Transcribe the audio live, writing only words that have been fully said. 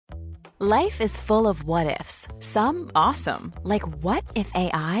Life is full of what-ifs. Some awesome, like what if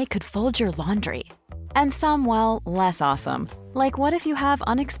AI could fold your laundry? And some, well, less awesome, like what if you have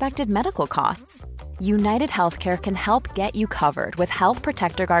unexpected medical costs? United Healthcare can help get you covered with Health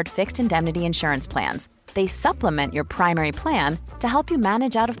Protector Guard fixed indemnity insurance plans. They supplement your primary plan to help you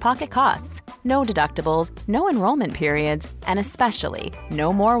manage out-of-pocket costs. No deductibles, no enrollment periods, and especially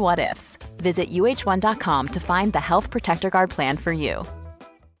no more what-ifs. Visit uh1.com to find the Health Protector Guard plan for you.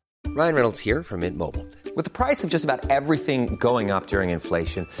 Ryan Reynolds here from Mint Mobile. With the price of just about everything going up during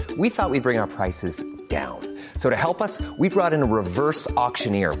inflation, we thought we'd bring our prices down. So to help us, we brought in a reverse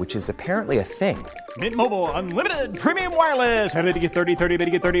auctioneer, which is apparently a thing. Mint Mobile Unlimited Premium Wireless. How to get 30, 30, bit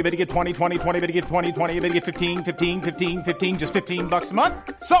to get 30, bit to get 20, 20, 20, bit to get 20, 20, bit to get 15, 15, 15, 15, just $15 a month?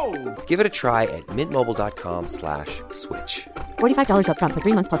 Sold! Give it a try at mintmobile.com/switch. $45 up front for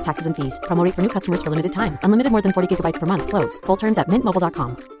 3 months plus taxes and fees. Promo rate for new customers for limited time. Unlimited more than 40 gigabytes per month. Slows full terms at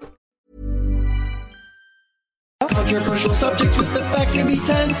mintmobile.com. Controversial subjects with the facts can be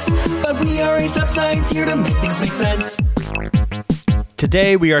tense, but we are Ace Up Science here to make things make sense.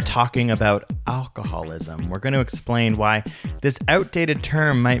 Today we are talking about alcoholism. We're going to explain why this outdated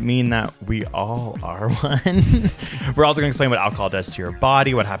term might mean that we all are one. We're also going to explain what alcohol does to your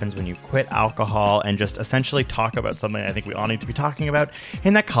body, what happens when you quit alcohol, and just essentially talk about something I think we all need to be talking about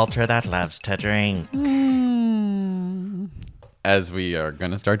in the culture that loves to drink. As we are going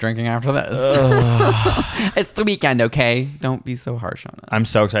to start drinking after this. It's the weekend, okay? Don't be so harsh on it. I'm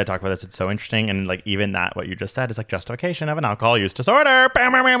so excited to talk about this. It's so interesting. And like even that, what you just said is like justification of an alcohol use disorder.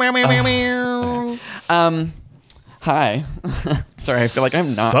 Hi. Sorry, I feel like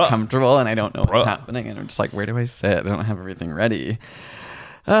I'm not comfortable and I don't know what's happening. And I'm just like, where do I sit? I don't have everything ready.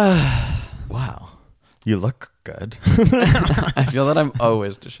 Wow. You look good. I feel that I'm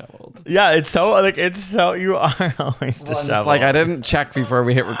always disheveled. Yeah, you are always disheveled. It's like I didn't check before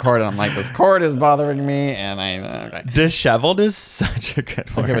we hit record and I'm like, this cord is bothering me and okay. Disheveled is such a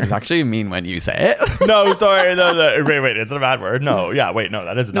good word. Okay, but it's actually mean when you say it. No, sorry. No. Wait, it's not a bad word. No, yeah, wait, no,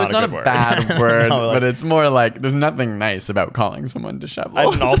 that is not a good word. It's not a bad word, but it's more like there's nothing nice about calling someone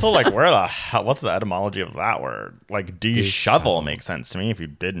disheveled. And also like what's the etymology of that word? Like dishevel makes sense to me if you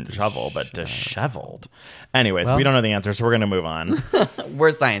didn't shovel, but disheveled. Anyways, we don't know the answer, so we're going to move on.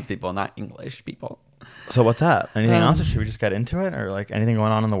 We're science people, not English people. So what's up? Anything else? Or should we just get into it? Or like anything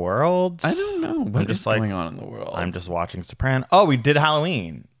going on in the world? I don't know. What is going on in the world? I'm just watching Soprano. Oh, we did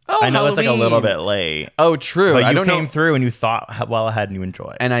Halloween. Oh, I know Halloween. It's like a little bit late. Oh, true. But you came through and you thought well ahead and you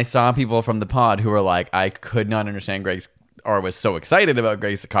enjoyed. And I saw people from the pod who were like, I could not understand Greg's or was so excited about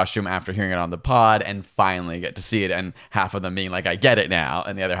Greg's costume after hearing it on the pod and finally get to see it. And half of them being like, I get it now.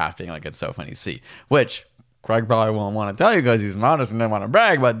 And the other half being like, it's so funny to see. Which Craig probably won't want to tell you because he's modest and doesn't want to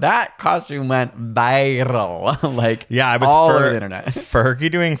brag, but that costume went viral. I was all over the internet.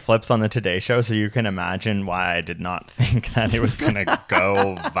 Fergie doing flips on the Today Show, so you can imagine why I did not think that it was going to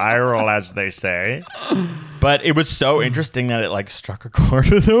go viral, as they say. But it was so interesting that it like struck a chord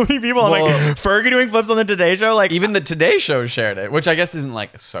with so many people. I'm like, Fergie doing flips on the Today Show, like even the Today Show shared it, which I guess isn't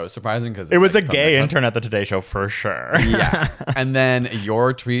like so surprising because it was like a gay intern at the Today Show for sure. Yeah, and then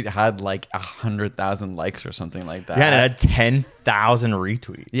your tweet had like 100,000 likes or something like that. Yeah, and it had 10,000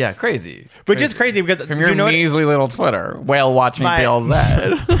 retweets. Yeah, crazy. Which is crazy because from your measly little Twitter, whale watch me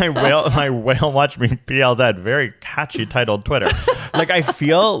PLZ. my whale watch me PLZ, very catchy titled Twitter. Like I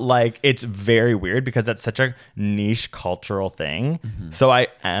feel like it's very weird because that's such a niche cultural thing. Mm-hmm. So I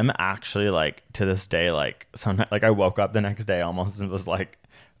am actually like to this day like sometimes like I woke up the next day almost and was like,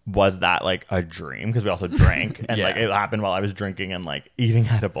 was that like a dream? Because we also drank and like it happened while I was drinking and like eating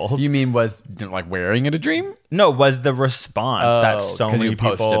edibles. You mean was like wearing it a dream? No, was the response that so many you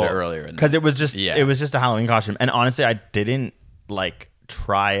people posted it earlier because it was just it was just a Halloween costume. And honestly, I didn't like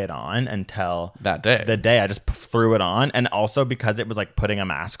try it on until that day. The day I just threw it on, and also because it was like putting a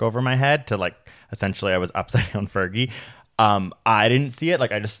mask over my head to like essentially I was upside down Fergie. I didn't see it.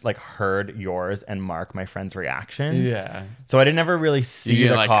 Like I just like heard yours and Mark, my friend's reactions. Yeah. So I didn't ever really see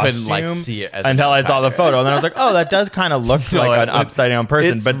the costume couldn't see it as until I saw the photo. And then I was like, oh, that does kind of look like an upside down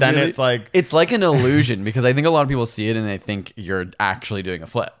person. But then it's like an illusion because I think a lot of people see it and they think you're actually doing a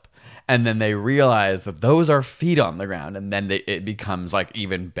flip. And then they realize that those are feet on the ground. And then it becomes like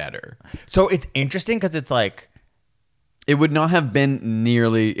even better. So it's interesting because it's like, it would not have been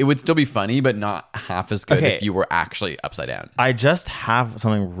nearly... It would still be funny, but not half as good if you were actually upside down. I just have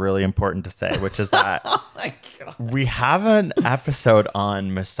something really important to say, which is that oh my God. We have an episode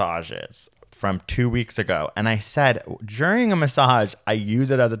on massages from 2 weeks ago. And I said, during a massage, I use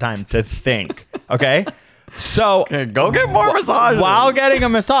it as a time to think, okay? So Okay, go get more massages. while getting a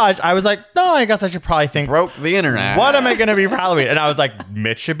massage, I was like, no, I guess I should probably think, Broke the internet. what am I going to be for Halloween? And I was like,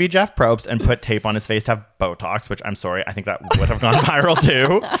 Mitch should be Jeff Probst and put tape on his face to have Botox, which I'm sorry, I think that would have gone viral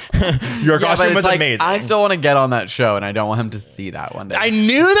too. Your Yeah, but costume it's was like, amazing. I still want to get on that show, and I don't want him to see that one day. I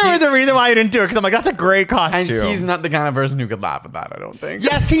knew there was a reason why you didn't do it because I'm like, that's a great and costume. he's not the kind of person who could laugh at that, I don't think.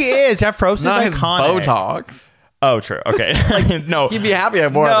 Yes, he is. Jeff Probst Not is his iconic. Botox. Oh, true. Okay. No. He'd be happy I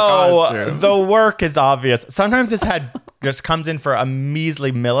wore the No, costume. the work is obvious. Sometimes his head just comes in for a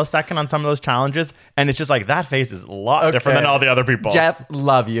measly millisecond on some of those challenges, and it's just like that face is a lot different than all the other people. Jeff,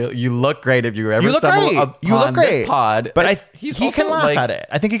 love you. You look great if you ever you look stumble great. upon You look great. this pod. But It's- he also, can laugh like, at it.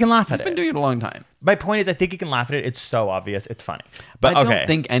 I think he can laugh at He's been it. doing it a long time. My point is, I think he can laugh at it. It's so obvious. It's funny. But I okay. don't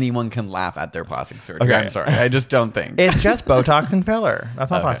think anyone can laugh at their plastic surgery. Okay. I'm sorry. I just don't think. It's just Botox and filler.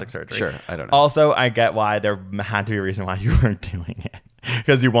 That's not Okay. plastic surgery. Sure. I don't know. Also, I get why there had to be a reason why you weren't doing it.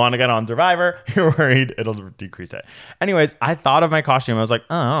 Because you want to get on Survivor. You're worried it'll decrease it. Anyways, I thought of my costume. I was like,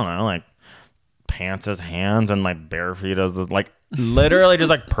 oh, I don't know, like pants as hands and my bare feet as like literally just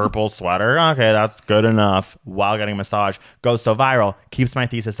like purple sweater. Okay, that's good enough. While getting a massage. Goes so viral. Keeps my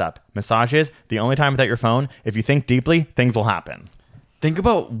thesis up. Massages, the only time without your phone. If you think deeply, things will happen. Think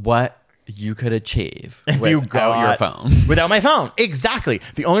about what you could achieve If you without your got- phone. Without my phone. Exactly.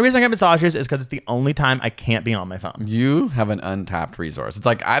 The only reason I get massages is because it's the only time I can't be on my phone. You have an untapped resource. It's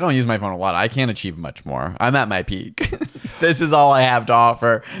like I don't use my phone a lot. I can't achieve much more. I'm at my peak. This is all I have to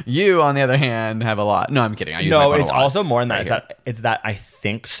offer. You, on the other hand, have a lot. No, I'm kidding. I use my No, phone a it's lot. also more than that. Right It's that I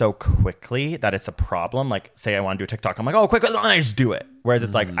think so quickly that it's a problem. Like, say I want to do a TikTok, I'm like, oh, quick, and I just do it. Whereas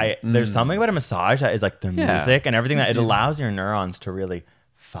it's like there's something about a massage that is like the Yeah. music and everything that it allows your neurons to really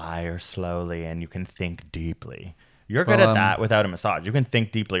fire slowly and you can think deeply. You're good at that without a massage. You can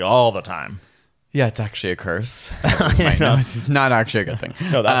think deeply all the time. Yeah, it's actually a curse. No, it's not actually a good thing.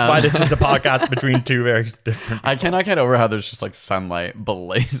 No, that's why this is a podcast between two very different. I cannot get over how there's just like sunlight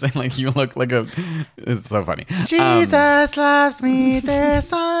blazing. Like you look like a. It's so funny. Jesus loves me,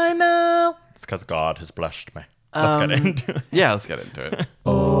 this I know. It's because God has blessed me. Let's get into it. Yeah, let's get into it.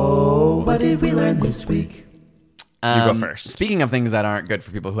 Oh, what did we learn this week? You go first. Speaking of things that aren't good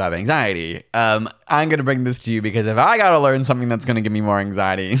for people who have anxiety, I'm going to bring this to you because if I got to learn something that's going to give me more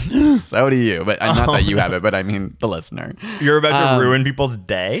anxiety, so do you. But not that you have it, but I mean the listener. You're about to ruin people's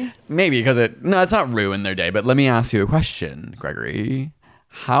day? Maybe because it's not ruin their day. But let me ask you a question, Gregory.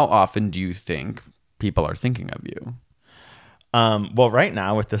 How often do you think people are thinking of you? Well, right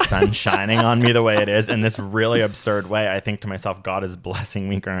now with the sun shining on me the way it is in this really absurd way, I think to myself, God is blessing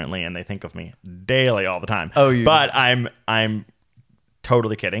me currently, and they think of me daily, all the time. Oh, but I'm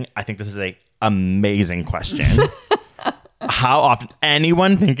totally kidding. I think this is a amazing question. How often?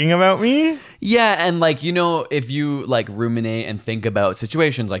 Anyone thinking about me? Yeah, and like if you like ruminate and think about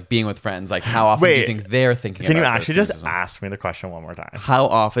situations like being with friends, like how often do you Wait, think they're thinking Can about you those actually things just as well? ask me the question one more time? How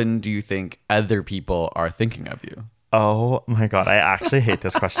often do you think other people are thinking of you? Oh my God, I actually hate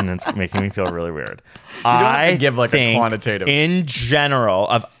this question. It's making me feel really weird. You don't have to give, like, a quantitative- In general,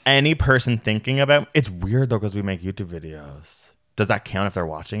 of any person thinking about, it's weird though because we make YouTube videos. Does that count if they're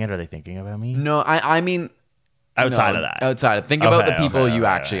watching it? Are they thinking about me? No, I mean Outside no, of that. Outside. Think about the Okay, people okay, you okay,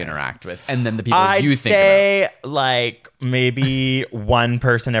 actually okay. interact with, and then the people I'd you think say like maybe one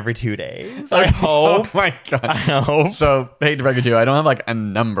person every 2 days. I about. hope. Oh my god. I hope. So hate to break it to you, I don't have like a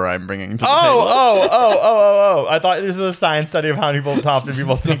number I'm bringing to the table. Oh. I thought this was a science study of how many top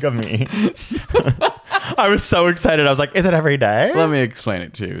people think of me. I was so excited. I was like, is it every day? Let me explain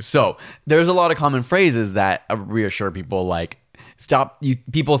it to you. So there's a lot of common phrases that reassure people like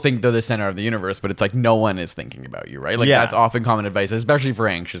people think they're the center of the universe, but it's like no one is thinking about you, right? Like Yeah. that's often common advice, especially for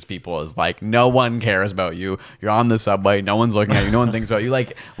anxious people, is like no one cares about you. You're on the subway, no one's looking at you, no one thinks about you,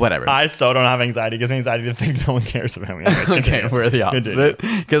 like whatever. I so don't have anxiety. It gives me anxiety to think no one cares about me. Anyways, Okay, continue. we're the Continue. opposite.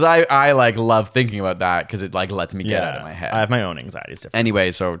 Because I like love thinking about that because it like lets me get out of my head. I have my own anxieties. Different.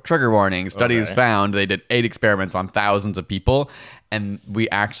 Anyway, so trigger warning. Studies Okay. found they did 8 experiments on thousands of people, and we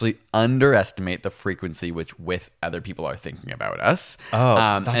actually underestimate the frequency with other people are thinking about us. Oh,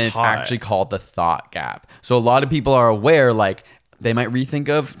 and that's it's hot. actually called the thought gap. So a lot of people are aware, like they might rethink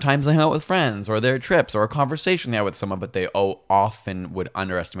of times they hang out with friends or their trips or a conversation they had with someone, but they often would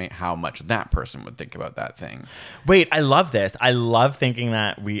underestimate how much that person would think about that thing. Wait, I love this. I love thinking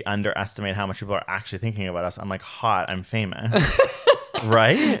that we underestimate how much people are actually thinking about us. I'm like, hot. I'm famous.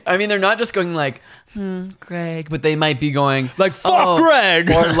 Right? I mean, they're not just going like, Greg, but they might be going Like, fuck Greg!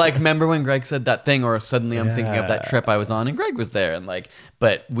 or like, remember when Greg said that thing, or suddenly I'm thinking of that trip I was on and Greg was there, and like,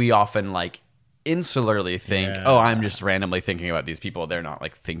 but we often like insularly think, oh, I'm just randomly thinking about these people. They're not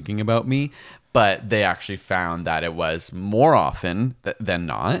like thinking about me, but they actually found that it was more often than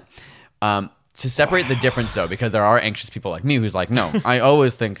not. to separate the difference though, because there are anxious people like me who's like, no, I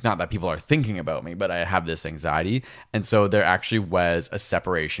always think not that people are thinking about me, but I have this anxiety. And so there actually was a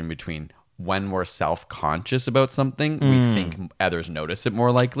separation between when we're self-conscious about something, we think others notice it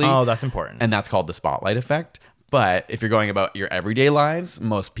more likely. Oh, that's important. And that's called the spotlight effect. But if you're going about your everyday lives,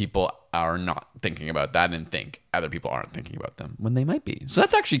 most people are not thinking about that and think other people aren't thinking about them when they might be. So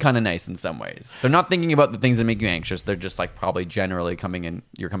that's actually kind of nice in some ways. They're not thinking about the things that make you anxious. They're just like probably generally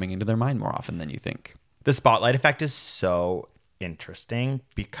you're coming into their mind more often than you think. The spotlight effect is so interesting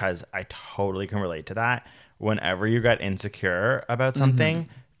because I totally can relate to that. Whenever you get insecure about something,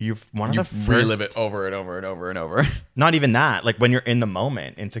 you relive it over and over and over and over. Not even that. Like when you're in the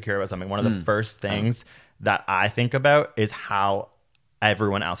moment, insecure about something, one of the first things that I think about is how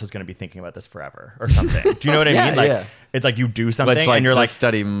everyone else is going to be thinking about this forever or something. Do you know what I mean? Like it's like you do something and you're the like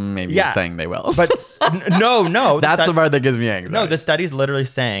study maybe is saying they will. But no. That's the part that gives me anxiety. No, the study's literally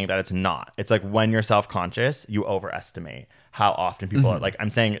saying that it's not. It's like when you're self-conscious, you overestimate how often people are like, I'm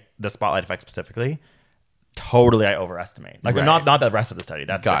saying the spotlight effect specifically. Totally, I overestimate. Like not the rest of the study.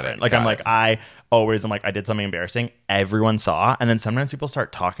 That's different. Like I'm like I always am like I did something embarrassing. Everyone saw, and then sometimes people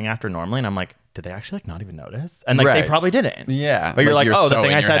start talking after normally, and I'm like, did they actually like not even notice? And like they probably didn't. Yeah, but you're like, you're oh, the so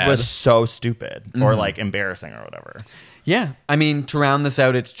thing in I your said head. was so stupid or like embarrassing or whatever. Yeah. I mean, to round this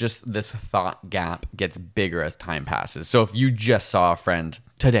out, it's just this thought gap gets bigger as time passes. So if you just saw a friend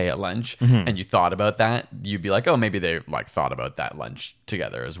today at lunch and you thought about that, you'd be like, oh, maybe they like thought about that lunch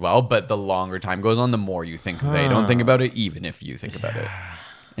together as well. But the longer time goes on, the more you think they don't think about it, even if you think about it.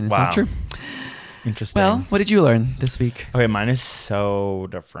 And it's not true. Interesting. Well, what did you learn this week? Okay, mine is so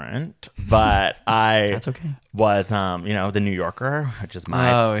different, but That's okay. was the New Yorker, which is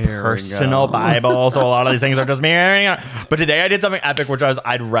my here we personal go. Bible. So a lot of these things are just me. But today I did something epic, which was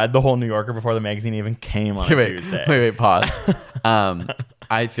I'd read the whole New Yorker before the magazine even came on Tuesday. Wait, pause.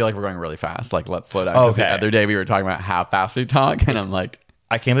 I feel like we're going really fast. Like, let's slow down. Because the other day we were talking about how fast we talk, and I'm like,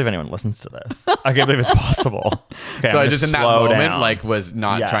 I can't believe anyone listens to this. I can't believe it's possible. Okay, so I'm I just in that slow moment, down. like, was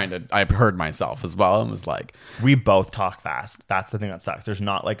not trying to. I heard myself as well, and was like, we both talk fast. That's the thing that sucks. There's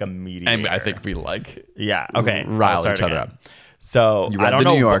not like a mediator. and I think we like, okay, rile I'll start each other again. up. So You read I don't the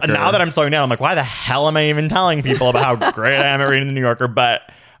know. New Yorker. Now that I'm slowing down, I'm like, why the hell am I even telling people about how great I am at reading the New Yorker? But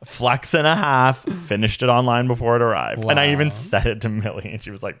Flex and a half finished it online before it arrived, and I even said it to Millie, and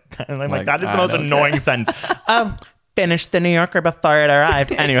she was like, and I'm like that is the most annoying sentence. Finished the New Yorker before it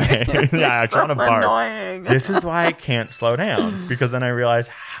arrived. Anyway, I trying to barf. This is why I can't slow down, because then I realize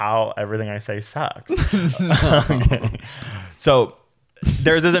how everything I say sucks. Okay. So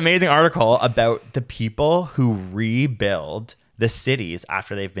there's this amazing article about the people who rebuild the cities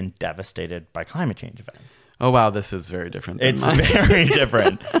after they've been devastated by climate change events. oh wow, this is very different. Than It's mine. very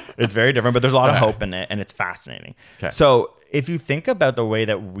different. It's very different, but there's a lot of hope in it, and it's fascinating. Okay. So if you think about the way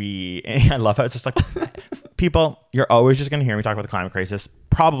that I love how it's just like, people, you're always just going to hear me talk about the climate crisis,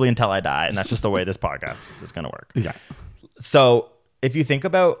 probably until I die, and that's just the way this podcast is going to work. Yeah. So if you think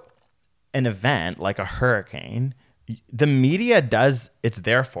about an event like a hurricane, the media it's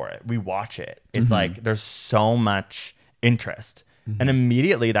there for it. We watch it. It's like there's so much interest. And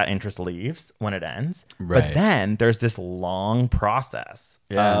immediately that interest leaves when it ends. Right. But then there's this long process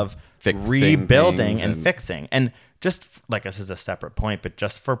of Fixing rebuilding things and fixing. And just like this is a separate point, but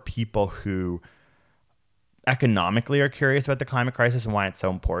just for people who economically are curious about the climate crisis and why it's so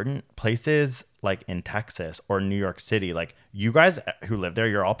important, places like in Texas or New York City, like you guys who live there,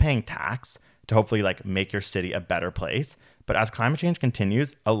 you're all paying tax to hopefully like make your city a better place. But as climate change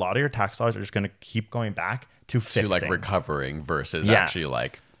continues, a lot of your tax dollars are just going to keep going back to fixing. To like recovering versus actually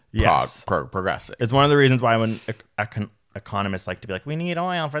like Yes. progressing. It's one of the reasons why when economists like to be like, we need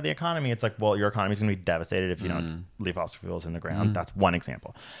oil for the economy. It's like, well, your economy is going to be devastated if you don't leave fossil fuels in the ground. That's one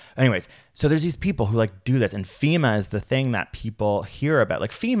example. Anyways, so there's these people who like do this, and FEMA is the thing that people hear about.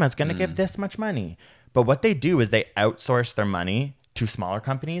 Like FEMA is going to give this much money. But what they do is they outsource their money to smaller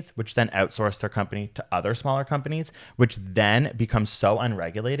companies, which then outsource their company to other smaller companies, which then becomes so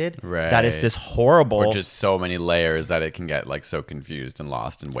unregulated that it's this horrible... Or just so many layers that it can get like so confused and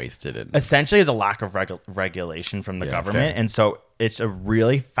lost and wasted. And essentially is a lack of regulation from the government. fair. And so it's a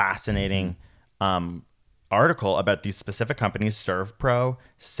really fascinating article about these specific companies, ServPro,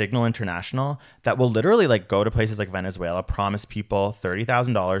 Signal International, that will literally like go to places like Venezuela, promise people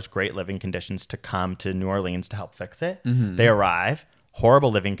 $30,000, great living conditions to come to New Orleans to help fix it. They arrive,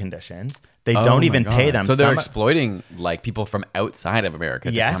 horrible living conditions. They don't even pay them. So they're exploiting like people from outside of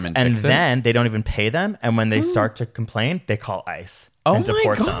America to come and fix it. And then they don't even pay them. And when they start to complain, they call ICE. Oh and my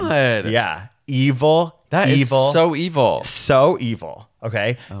deport God. them. Yeah. evil. That is evil, so evil. so evil.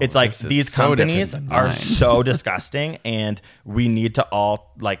 Okay, it's like this is these so companies different than are mine. so disgusting, and we need to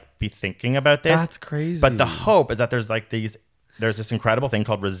all like be thinking about this. That's crazy. But the hope is that there's this incredible thing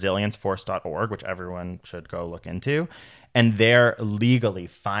called resilienceforce.org, which everyone should go look into. And they're legally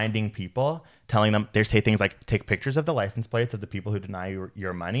finding people, telling them, they say things like, take pictures of the license plates of the people who deny you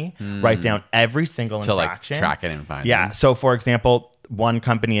your money, write down every single To, like, infraction. track it and find Yeah. them. So, for example, one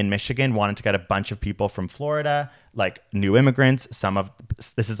company in Michigan wanted to get a bunch of people from Florida, like new immigrants.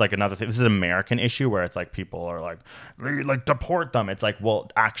 This is like another thing. This is an American issue where it's like people are like deport them. It's like, well,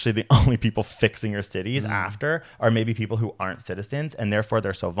 actually the only people fixing your cities after are maybe people who aren't citizens, and therefore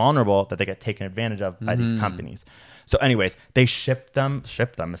they're so vulnerable that they get taken advantage of by these companies. So anyways, they shipped them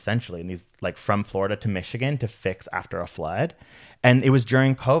essentially in these, like, from Florida to Michigan to fix after a flood. And it was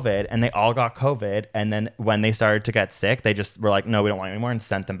during COVID, and they all got COVID. And then when they started to get sick, they just were like, no, we don't want you anymore, and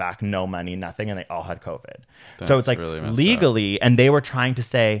sent them back, no money, nothing. And they all had COVID. So it's like really messed legally, and they were trying to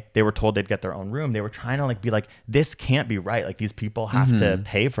say, they were told they'd get their own room. They were trying to be like, this can't be right. Like, these people have to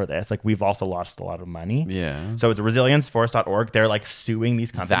pay for this. Like, we've also lost a lot of money. Yeah. So it's resilienceforce.org. They're like suing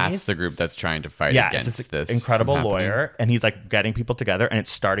these companies. That's the group that's trying to fight It's against this incredible from happening. lawyer, and he's like getting people together, and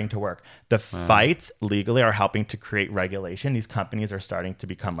it's starting to work. The fights legally are helping to create regulation. These companies are starting to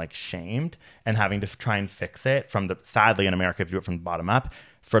become like shamed and having to try and fix it from sadly in America, if you do it from the bottom up.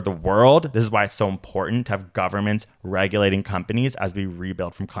 For the world, this is why it's so important to have governments regulating companies as we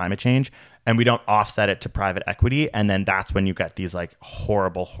rebuild from climate change, and we don't offset it to private equity. And then that's when you get these like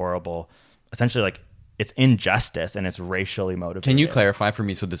horrible, essentially, like, it's injustice and it's racially motivated. Can you clarify for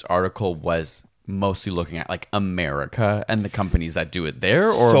me? So this article was mostly looking at like America and the companies that do it there,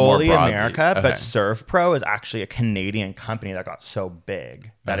 or solely more broadly? America, but Okay. ServPro is actually a Canadian company that got so big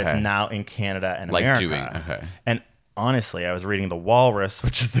that it's now in Canada and Like America. okay. And honestly, I was reading The Walrus,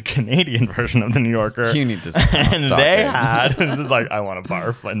 which is the Canadian version of the New Yorker. You need to stop And they talking. had, this is like, I want to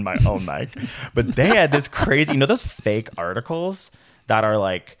barf in my own mic, but they had this crazy, those fake articles that are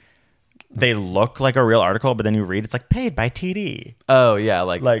like, they look like a real article, but then you read, it's like paid by TD. Oh yeah,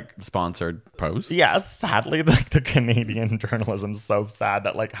 like sponsored posts. Yeah, sadly, like the Canadian journalism's so sad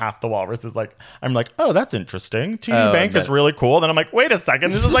that like half the Walrus is like, I'm like, oh, that's interesting. TD Bank is really cool. Then I'm like, wait a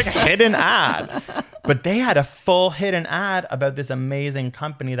second, this is like a hidden ad. But they had a full hidden ad about this amazing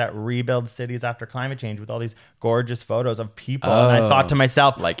company that rebuilds cities after climate change with all these gorgeous photos of people. And I thought to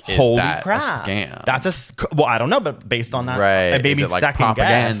myself, like, is holy that a crap. scam? That's well, I don't know, but based on that, Right. I maybe Is it like second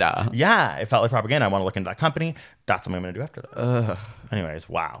propaganda? guess. Yeah, it felt like propaganda. I want to look into that company. That's something I'm going to do after this. Anyways,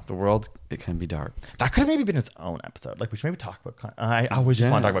 wow. The world, it can be dark. That could have maybe been its own episode. Like, we should maybe talk about I always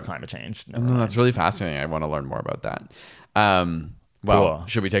just want to talk about climate change. Never No, mind. that's really fascinating. I want to learn more about that. Well, Cool.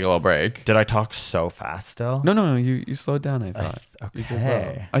 should we take a little break? Did I talk so fast still? No, you slowed down, I thought. You did well.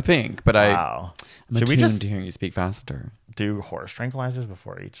 Okay. I think, but Wow. I'm Should we attuned just to hearing you speak faster. do horse tranquilizers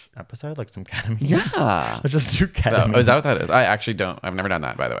before each episode? Like some ketamine? Yeah. Let's just do ketamine. Oh, is that what that is? I actually don't. I've never done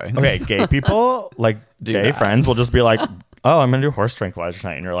that, by the way. Okay, gay people, like Do gay that. friends will just be like, oh, I'm going to do horse tranquilizer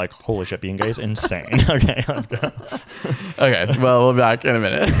tonight. And you're like, holy shit, being gay is insane. Okay, let's go. Okay. Well, we'll be back in a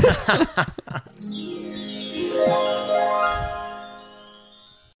minute.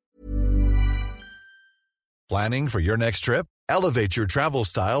 Planning for your next trip? Elevate your travel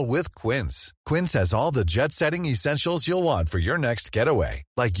style with Quince. Quince has all the jet-setting essentials you'll want for your next getaway,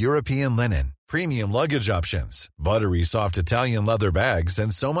 like European linen, premium luggage options, buttery soft Italian leather bags,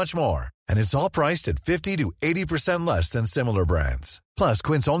 and so much more. And it's all priced at 50 to 80% less than similar brands. Plus,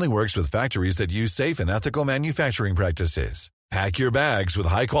 Quince only works with factories that use safe and ethical manufacturing practices. Pack your bags with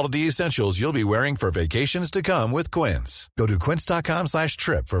high-quality essentials you'll be wearing for vacations to come with Quince. Go to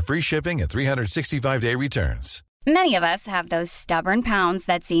quince.com/trip for free shipping and 365-day returns. Many of us have those stubborn pounds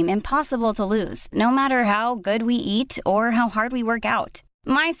that seem impossible to lose, no matter how good we eat or how hard we work out.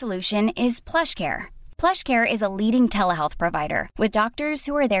 My solution is PlushCare. PlushCare is a leading telehealth provider with doctors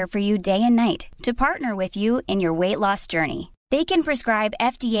who are there for you day and night to partner with you in your weight loss journey. They can prescribe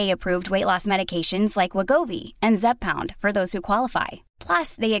FDA-approved weight loss medications like Wegovy and Zepbound for those who qualify.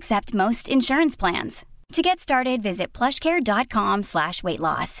 Plus, they accept most insurance plans. To get started, visit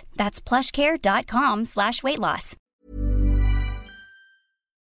plushcare.com/weightloss. That's plushcare.com/weightloss.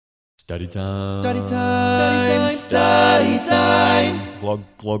 Study time. Study time. Study time. Glug,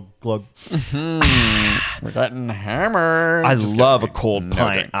 glug, glug. We're getting hammered. I Just love a kidding. cold No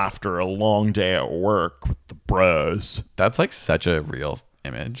pint drinks. after a long day at work with the bros. That's like such a real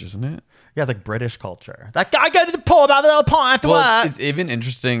image, isn't it? Yeah, it's like British culture. That guy go to the pub, have a little pint after Well, work. it's even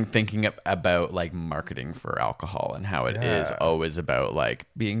interesting thinking about like marketing for alcohol and how it is always about like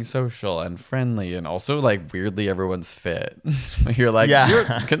being social and friendly, and also like weirdly everyone's fit. You're like you're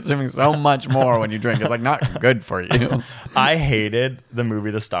consuming so much more when you drink. It's like not good for you. I hated the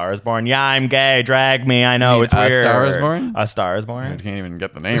movie The Star Is Born. Yeah, I'm gay. Drag me. I know, it's A weird. Star Is Born? A Star Is I Born. can't even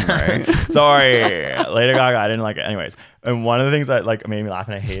get the name right. Sorry, Lady Gaga. I didn't like it. Anyways, and one of the things that like made me laugh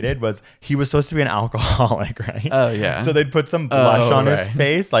and I hated was he was supposed to be an alcoholic, right? Oh, yeah. So they'd put some blush on his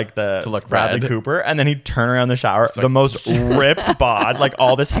face, like the To look Bradley red. Cooper, and then he'd turn around the shower, the most ripped bod, like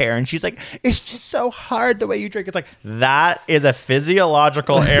all this hair, and she's like, "It's just so hard the way you drink." It's like that is a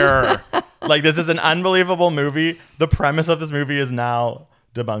physiological error. Like this is an unbelievable movie. The premise of this movie is now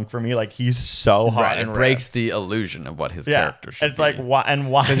debunked for me. Like he's so hot Right, and it breaks ripped. the illusion of what his character should It's be. like why and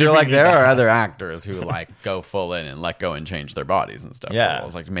why? Because do you're we like, need there that? are other actors who like go full in and let go and change their bodies and stuff. Yeah. I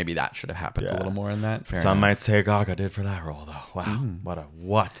was like, maybe that should have happened a little more in that. Fair Some enough. might say Gaga did for that role, though. Wow,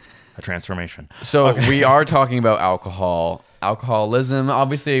 what a transformation. So we are talking about alcoholism.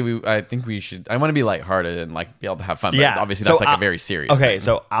 Obviously, I think we should. I want to be lighthearted and like be able to have fun. But obviously, that's like a very serious. Okay, thing.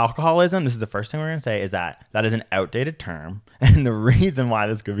 so alcoholism. This is the first thing we're gonna say is that is an outdated term, and the reason why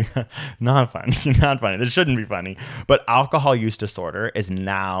this could be not funny, not funny. This shouldn't be funny, but alcohol use disorder is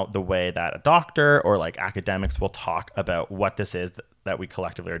now the way that a doctor or like academics will talk about what this is that we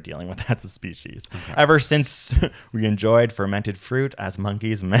collectively are dealing with as a species. Ever since we enjoyed fermented fruit as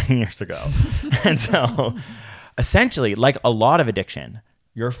monkeys many years ago, and so. Essentially, like a lot of addiction,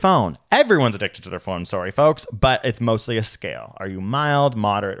 your phone. Everyone's addicted to their phone, sorry, folks, but it's mostly a scale. Are you mild,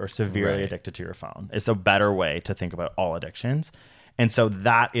 moderate, or severely addicted to your phone? It's a better way to think about all addictions. And so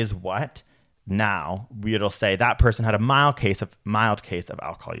that is what now it'll say that person had a mild case of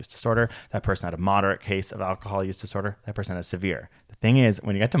alcohol use disorder. That person had a moderate case of alcohol use disorder. That person has severe. The thing is,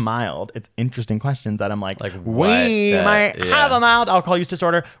 when you get to mild, it's interesting questions that I'm like we might have a mild alcohol use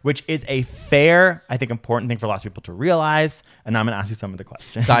disorder, which is a fair, I think, important thing for lots of people to realize. And I'm going to ask you some of the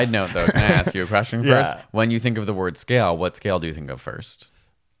questions. Side note, though, can I ask you a question first? Yeah. When you think of the word scale, what scale do you think of first?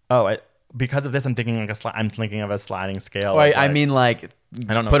 Oh, because of this, I'm thinking I'm thinking of a sliding scale. Wait, I mean, like,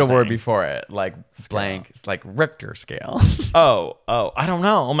 I don't know. put a what I'm word saying. before it, like blank. It's like Richter scale. Oh, I don't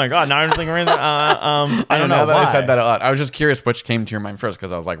know. Oh my God, now I'm thinking. I don't know. But Why? I said that a lot. I was just curious which came to your mind first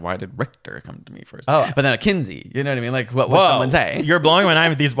because I was like, why did Richter come to me first? Oh. But then a Kinsey, you know what I mean? Like, what Whoa, someone say? You're blowing my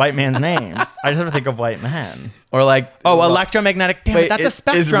mind with these white man's names. I just have to think of white men. Or like, Oh, electromagnetic. Damn it, that's a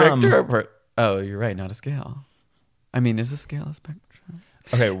spectrum. Is Richter oh, you're right, not a scale. I mean, is a scale a spectrum?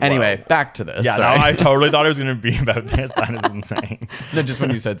 Okay. Whoa. Anyway, back to this. Yeah, Sorry. no, I totally thought it was going to be about this. That is insane. No, just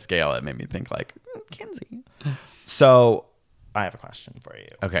when you said scale, it made me think like Kinsey. So I have a question for you.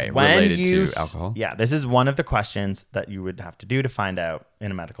 Okay, related to alcohol? Yeah, this is one of the questions that you would have to do to find out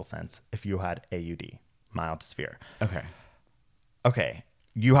in a medical sense if you had AUD, mild to severe. Okay. Okay,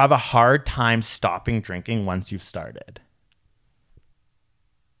 you have a hard time stopping drinking once you've started.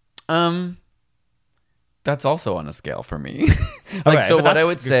 That's also on a scale for me. Okay, so but what that's I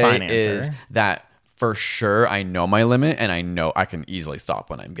would a say fine is answer. that for sure I know my limit and I know I can easily stop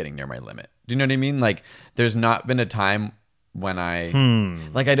when I'm getting near my limit. Do you know what I mean? Like there's not been a time when I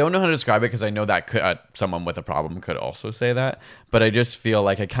like I don't know how to describe it because I know that could, someone with a problem could also say that, but I just feel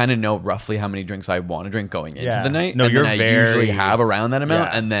like I kind of know roughly how many drinks I want to drink going into Yeah. the night. No, and you're then I usually very- have around that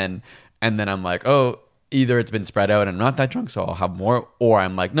amount, Yeah. and then I'm like, oh, either it's been spread out and I'm not that drunk, so I'll have more, or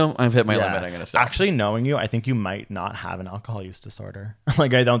I'm like, no, I've hit my limit, I'm gonna stop. Actually, knowing you, I think you might not have an alcohol use disorder.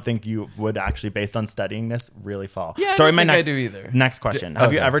 Like, I don't think you would actually, based on studying this, really fall. Yeah, I Sorry, don't my think I do either. Next question: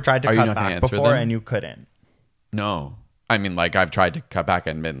 Have you okay. ever tried to Are you cut not gonna back answer before them? and you couldn't? No. I mean, like, I've tried to cut back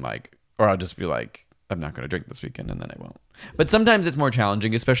and been like, or I'll just be like, I'm not going to drink this weekend and then I won't. But sometimes it's more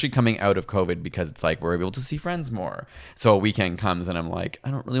challenging, especially coming out of COVID, because it's like we're able to see friends more. So a weekend comes and I'm like, I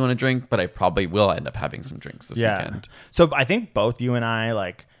don't really want to drink, but I probably will end up having some drinks this weekend. So I think both you and I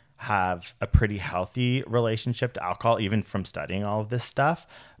like have a pretty healthy relationship to alcohol, even from studying all of this stuff.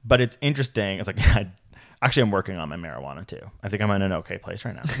 But it's interesting. It's like, actually, I'm working on my marijuana too. I think I'm in an okay place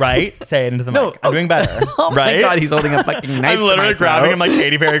right now. Right? Say it into the mic. I'm doing better. Oh right? my God, he's holding a fucking knife. I'm literally grabbing him like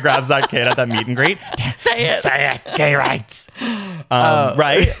Katy Perry grabs that kid at that meet and greet. Say it. Say it. Gay rights.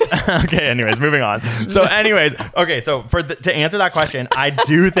 Right? Okay, anyways, moving on. So anyways, okay, so to answer that question, I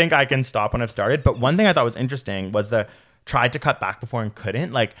do think I can stop when I've started. But one thing I thought was interesting was tried to cut back before and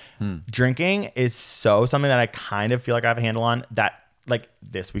couldn't. Like drinking is something that I kind of feel like I have a handle on, that like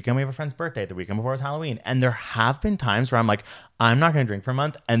this weekend we have a friend's birthday, the weekend before was Halloween. And there have been times where I'm like, I'm not going to drink for a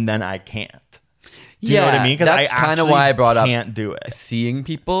month, and then I can't. Do you know what I mean? Because that's kind of why I brought up can't do it. Seeing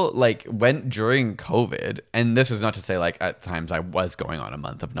people like when during COVID, and this is not to say like at times I was going on a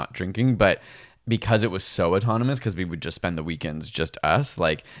month of not drinking, but because it was so autonomous, because we would just spend the weekends just us.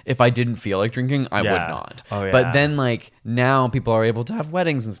 Like if I didn't feel like drinking, I would not. Oh, yeah. But then like now people are able to have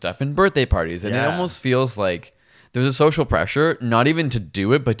weddings and stuff and birthday parties, and it almost feels like there's a social pressure, not even to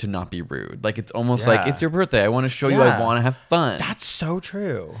do it, but to not be rude. Like it's almost like it's your birthday. I want to show you I want to have fun. That's so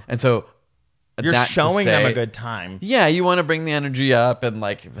true. And so you're that showing to say, them a good time. Yeah, you want to bring the energy up and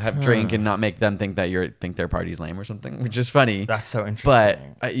like have drink and not make them think that think their party's lame or something, which is funny. That's so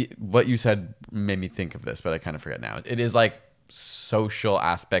interesting. But what you said made me think of this, but I kind of forget now. It is like social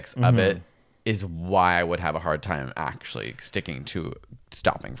aspects of it is why I would have a hard time actually sticking to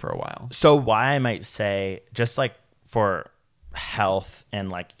stopping for a while. So why I might say, just like for health and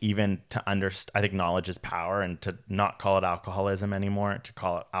like even to understand, I think knowledge is power, and to not call it alcoholism anymore, to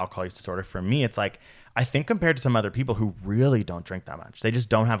call it alcohol use disorder. For me, it's like, I think compared to some other people who really don't drink that much, they just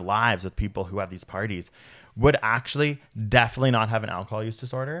don't have lives with people who have these parties, would actually definitely not have an alcohol use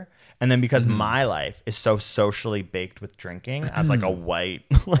disorder. And then because my life is so socially baked with drinking as like a white,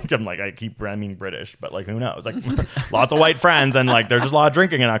 like I keep being British, but like who knows, like lots of white friends, and like there's just a lot of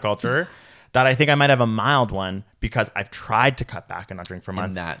drinking in our culture, that I think I might have a mild one because I've tried to cut back and not drink for months.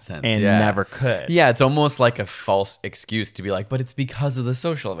 In that sense, and never could. Yeah, it's almost like a false excuse to be like, but it's because of the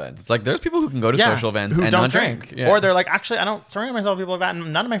social events. It's like there's people who can go to social events who and don't not drink. Or they're like, actually, I don't surround myself with people like that,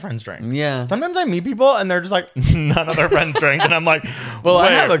 and none of my friends drink. Yeah. Sometimes I meet people and they're just like, none of their friends drink, and I'm like, well,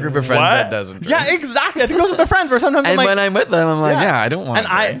 I have a group of friends that doesn't drink. Yeah, exactly. I think those are the friends where sometimes and I'm like, when I'm with them, I'm like, I don't want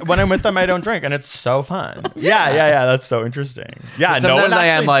to drink. When I'm with them, I don't drink, and it's so fun. Yeah. That's so interesting. Yeah, but sometimes I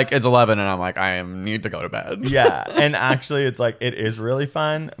am like, it's 11, and I'm like, I need to go to bed. Yeah, and actually it's like, it is really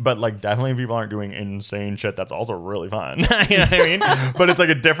fun, but like definitely people aren't doing insane shit that's also really fun. You know what I mean? But it's like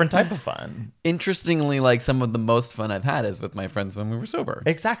a different type of fun. Interestingly, like some of the most fun I've had is with my friends when we were sober.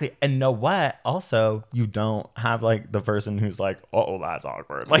 Exactly. And know what? Also, you don't have like the person who's like, oh, that's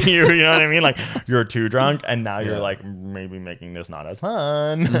awkward. Like you know what I mean? Like you're too drunk, and now you're like maybe making this not as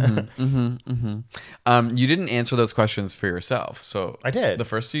fun. You didn't answer those questions for yourself. So I did. The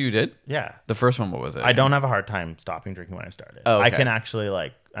first two you did? Yeah. The first one, what was it? I don't have a hard time stopping drinking when I started. Oh, okay. I can actually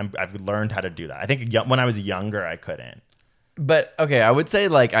like, I've learned how to do that. I think when I was younger, I couldn't. But okay, I would say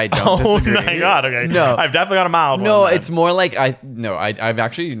like I don't disagree. Oh my god! Okay, no, I've definitely got a mild. No, one, it's more like I've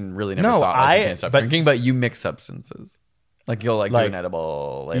actually really never thought like you can't stop drinking, but you mix substances. Like you'll like do an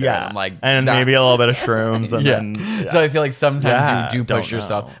edible later, and I'm like, and maybe a little bit of shrooms, and then So I feel like sometimes you do push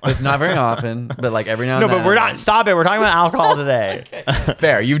yourself, but it's not very often. But like every now and then. No, but we're not. Stop it. We're talking about alcohol today. Okay.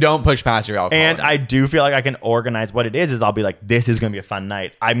 Fair. You don't push past your alcohol. And I do feel like I can organize what it is. I'll be like, this is gonna be a fun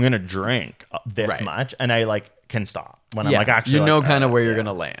night. I'm gonna drink this much, and I like can stop when I'm like actually. You know, kind of where you're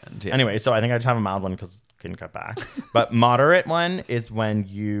gonna land. Yeah. Anyway, so I think I just have a mild one because can cut back. But moderate one is when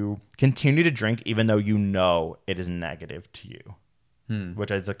you continue to drink even though you know it is negative to you. Which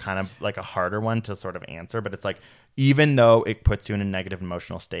is a kind of like a harder one to sort of answer, but it's like, even though it puts you in a negative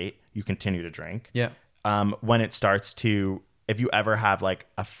emotional state, you continue to drink. Yeah. When it starts to, if you ever have like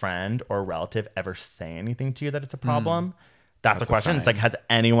a friend or a relative ever say anything to you that it's a problem, that's a question. It's like, has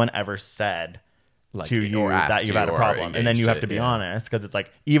anyone ever said like, to you that you've had a problem? And then you have to be honest, because it's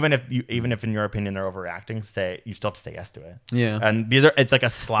like, even if in your opinion they're overreacting, you still have to say yes to it. Yeah. And it's like a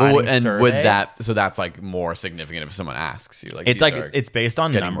sliding survey. With that, so that's like more significant if someone asks you. Like it's like it's based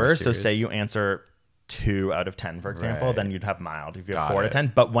on numbers. So say you answer 2 out of 10, for example, then you'd have mild. If you have 4 out of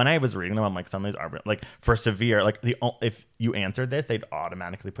 10, but when I was reading them, I'm like, some of these are like for severe. Like if you answered this, they'd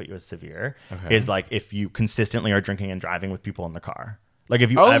automatically put you as severe. Okay. Is like if you consistently are drinking and driving with people in the car. Like if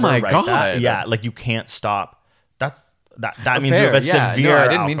you ever write that, like you can't stop. That means you have a severe. No, I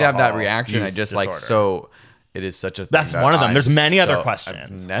didn't mean to have that reaction. I just like disorder. It is such a thing. That's one of them. There's many other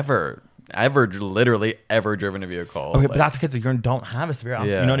questions. I've never literally ever driven a vehicle. Okay, but that's because you don't have a severe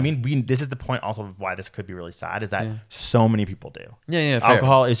alcohol. You know what I mean? This is the point also of why this could be really sad, is that so many people do. Yeah, fair.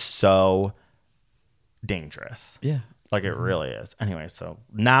 Alcohol is so dangerous. Yeah. Like it really is. Anyway, so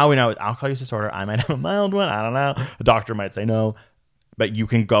now we know with alcohol use disorder, I might have a mild one. I don't know. A doctor might say no. But you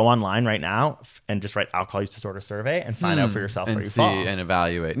can go online right now and just write alcohol use disorder survey and find out for yourself where you fall. And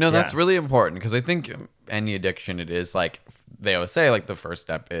evaluate. No, that's really important, because I think any addiction, it is like they always say, like the first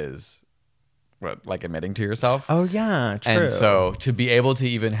step is like admitting to yourself. Oh yeah, true. And so to be able to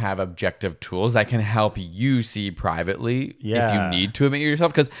even have objective tools that can help you see privately if you need to admit to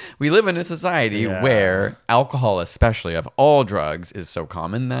yourself, because we live in a society where alcohol, especially of all drugs, is so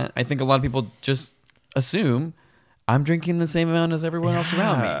common that I think a lot of people just assume I'm drinking the same amount as everyone else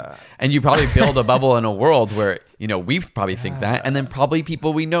around me. And you probably build a bubble in a world where, we probably think that. And then probably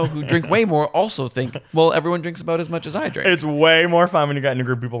people we know who drink way more also think, well, everyone drinks about as much as I drink. It's way more fun when you get in a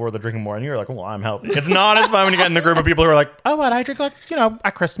group of people where they're drinking more and you're like, well, I'm healthy. It's not as fun when you get in the group of people who are like, oh, what? I drink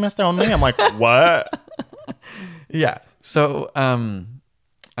at Christmas only. I'm like, what? Yeah. So,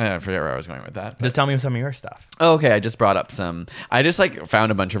 I forget where I was going with that. Just tell me some of your stuff. Okay, I just brought up I just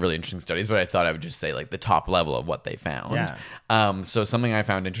found a bunch of really interesting studies, but I thought I would just say the top level of what they found. Yeah. So something I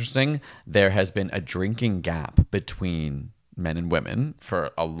found interesting, there has been a drinking gap between men and women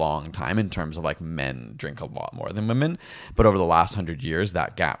for a long time in terms of men drink a lot more than women. But over the last 100 years,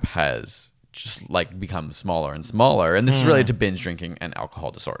 that gap has just become smaller and smaller, and this is related to binge drinking and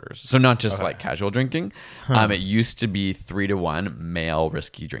alcohol disorders. So not just casual drinking. It used to be 3-to-1 male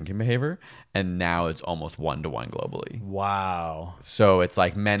risky drinking behavior, and now it's almost 1-to-1 globally. Wow. So it's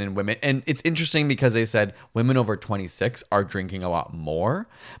men and women, and it's interesting because they said women over 26 are drinking a lot more,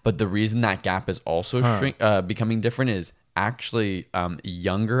 but the reason that gap is also becoming different is actually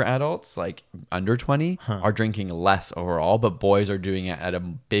younger adults under 20 are drinking less overall, but boys are doing it at a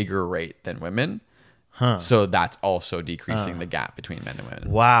bigger rate than women. So that's also decreasing the gap between men and women.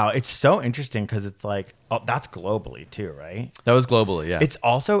 Wow. It's so interesting because it's that's globally too, right? That was globally, yeah. It's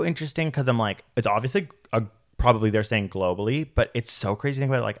also interesting because I'm it's obviously probably they're saying globally, but it's so crazy to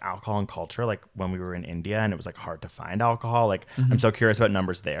think about alcohol and culture. When we were in India and it was hard to find alcohol. I'm so curious about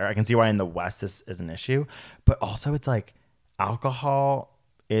numbers there. I can see why in the West this is an issue, but also it's alcohol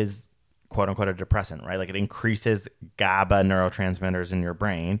is quote unquote a depressant, right? It increases GABA neurotransmitters in your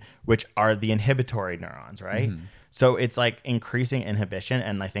brain, which are the inhibitory neurons, right? So it's increasing inhibition.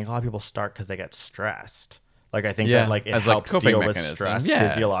 And I think a lot of people start because they get stressed. I think that it as helps coping deal with mechanism. stress It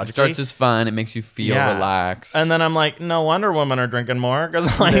physiologically. starts as fun. It makes you feel relaxed. And then I'm no wonder women are drinking more because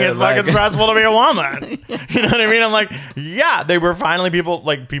it's fucking stressful to be a woman. You know what I mean? I'm yeah, they were finally people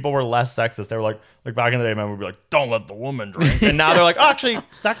were less sexist. They were back in the day, men would be don't let the woman drink. And now they're oh, actually,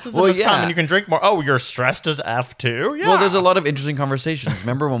 sexism has come and you can drink more. Oh, you're stressed as F too? Yeah. Well, there's a lot of interesting conversations.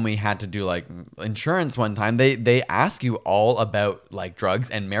 Remember when we had to do insurance one time? They ask you all about drugs,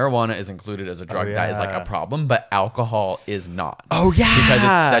 and marijuana is included as a drug that is a problem, but alcohol is not. Oh yeah, because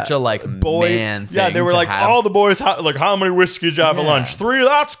it's such a man thing. Yeah, they were all the boys how many whiskeys you have at lunch? 3.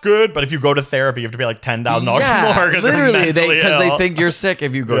 That's good. But if you go to therapy, you have to pay $10,000 more. Literally, because they think you're sick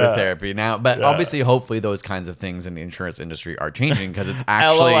if you go to therapy now. But obviously, hopefully, those kinds of things in the insurance industry are changing because it's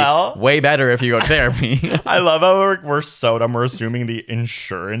actually way better if you go to therapy. I love how we're so dumb. We're assuming the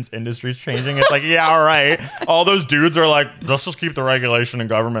insurance industry is changing. It's yeah, all right. All those dudes are let's just keep the regulation and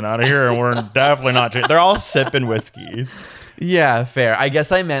government out of here, and we're definitely not changing. They're all sipping whiskeys. Yeah, fair. I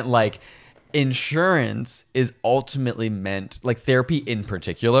guess I meant insurance is ultimately meant therapy in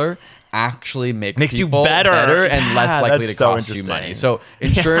particular actually makes you people better and less likely to cost you money. So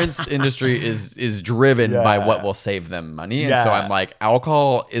insurance industry is driven by what will save them money. And so I'm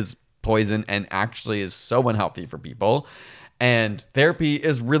alcohol is poison and actually is so unhealthy for people. And therapy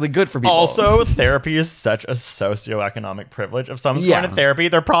is really good for people. Also, therapy is such a socioeconomic privilege. If someone's going to therapy,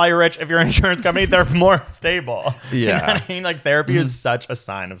 they're probably rich. If you're an insurance company, they're more stable. Yeah. You know what I mean? Therapy is such a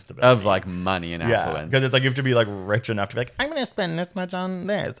sign of stability. Of money and affluence. Because it's you have to be rich enough to be I'm going to spend this much on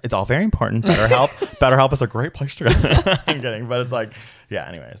this. It's all very important. BetterHelp is a great place to go. I'm kidding. But it's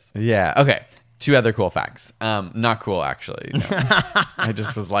anyways. Yeah. Okay. 2 other cool facts. Not cool, actually. No. I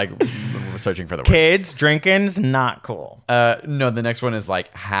just was searching for the word. Kids drinking's not cool. No, the next one is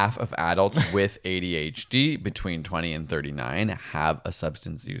half of adults with ADHD between 20 and 39 have a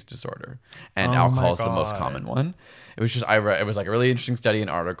substance use disorder, and alcohol is the most common one. It was just it was a really interesting study and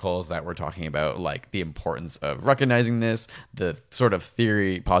articles that were talking about the importance of recognizing this. The sort of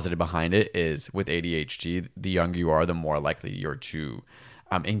theory posited behind it is with ADHD, the younger you are, the more likely you're to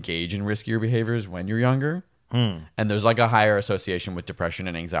engage in riskier behaviors when you're younger. And there's a higher association with depression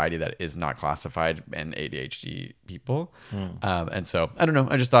and anxiety that is not classified in ADHD people. And so I don't know.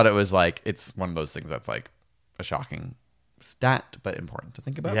 I just thought it was it's one of those things that's a shocking stat, but important to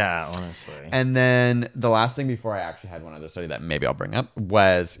think about. Yeah, honestly. And then the last thing before I actually had one other study that maybe I'll bring up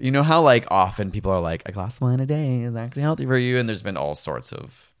was, how often people are a glass of wine a day is actually healthy for you. And there's been all sorts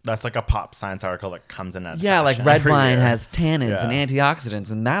of... That's a pop science article that comes in at red wine has tannins and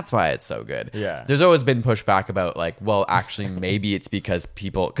antioxidants, and that's why it's so good. Yeah. There's always been pushback about well, actually, maybe it's because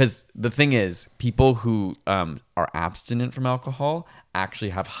because the thing is, people who are abstinent from alcohol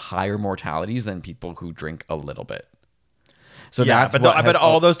actually have higher mortalities than people who drink a little bit. So that's but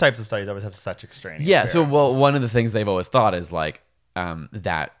all those types of studies always have such extreme. Yeah. So one of the things they've always thought is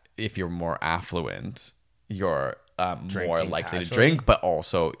that if you're more affluent, you're more likely to drink, but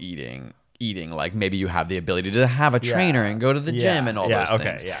also eating eating. Like maybe you have the ability to have a trainer and go to the gym and all those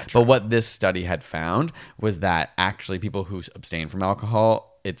things. Yeah, true. But what this study had found was that actually people who abstain from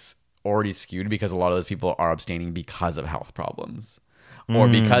alcohol, it's already skewed because a lot of those people are abstaining because of health problems. Or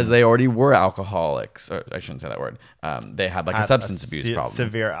because they already were alcoholics. Or I shouldn't say that word. They had like a substance abuse problem.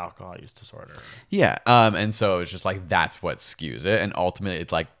 Severe alcohol use disorder. Yeah. And so it's just like that's what skews it. And ultimately,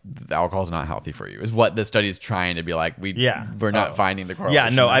 it's like the alcohol is not healthy for you, is what the study is trying to be like. We're not finding the correlation. Yeah,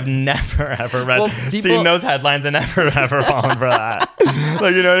 no, I've never, ever read, seen those headlines and never, ever fallen for that.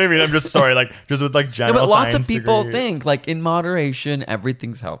 Like, you know what I mean? I'm just sorry. Like, just with like general but lots of science people degrees. think like in moderation,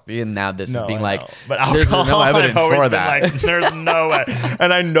 everything's healthy. And now this is being I like, know. But there's alcohol, no evidence I've always for been that. like, there's no way.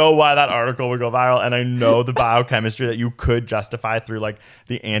 And I know why that article would go viral. And I know the biochemistry that you could justify through like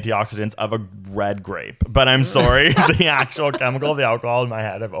the antioxidants of a red grape. But I'm sorry, the actual chemical of the alcohol in my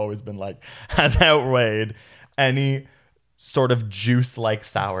head, I've always been like, has outweighed any sort of juice-like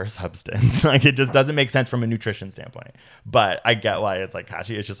sour substance. Like it just doesn't make sense from a nutrition standpoint. But I get why it's like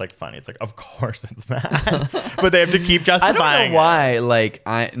catchy. It's just like funny. It's like, of course it's bad. But they have to keep justifying I don't know why. Like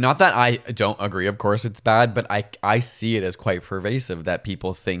not that I don't agree, of course it's bad, but I see it as quite pervasive that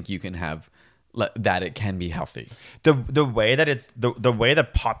people think you can have that it can be healthy. The way that it's the way the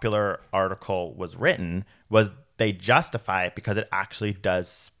popular article was written was they justify it because it actually does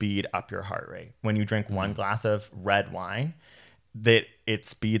speed up your heart rate. When you drink one glass of red wine, that it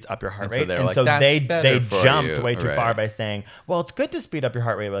speeds up your heart rate. And so so they for jumped you. way too Right. far by saying, well, it's good to speed up your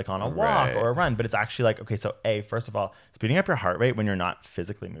heart rate like on a walk or a run. But it's actually like, okay, so first of all, speeding up your heart rate when you're not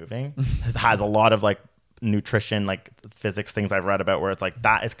physically moving has a lot of like nutrition, like physics things I've read about where it's like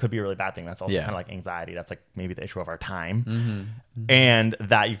that could be a really bad thing. That's also kind of like anxiety. That's like maybe the issue of our time. And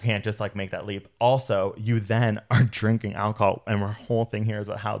that you can't just like make that leap. Also, you then are drinking alcohol, and our whole thing here is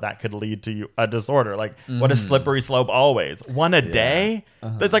about how that could lead to a disorder. Like what a slippery slope always. One a day.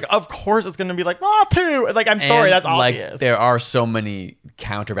 It's like, of course it's gonna be like, two. Like, I'm sorry, that's obvious. Like there are so many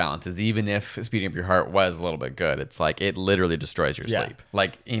counterbalances. Even if speeding up your heart was a little bit good, it's like it literally destroys your sleep.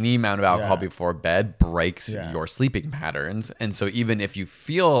 Like any amount of alcohol before bed breaks your sleeping patterns. And so even if you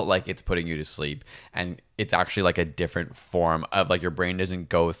feel like it's putting you to sleep, and it's actually like a different form of like your brain doesn't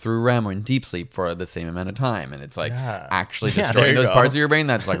go through REM or in deep sleep for the same amount of time, and it's like actually destroying those parts of your brain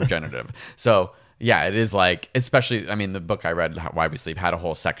that's like regenerative. So yeah, it is like, especially, I mean, the book I read, Why We Sleep, had a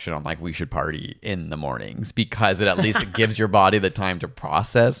whole section on like we should party in the mornings because it at least gives your body the time to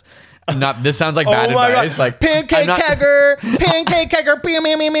process. Not this sounds like bad advice. Like pancake kegger,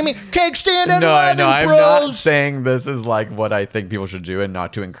 cake stand at 11, No, I'm bros. not saying this is like what I think people should do, and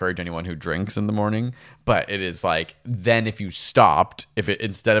not to encourage anyone who drinks in the morning. But it is like, then if you stopped, if it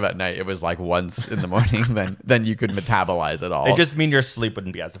instead of at night it was like once in the morning, then you could metabolize it all. It just means your sleep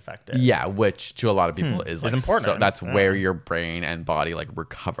wouldn't be as effective. Yeah, which to a lot of people is like important. So that's where your brain and body like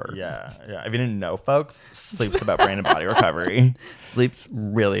recover. Yeah. If you didn't know, folks, sleep's about brain and body recovery. Sleep's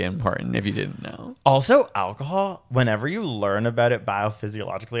really important if you didn't know. Also, alcohol, whenever you learn about it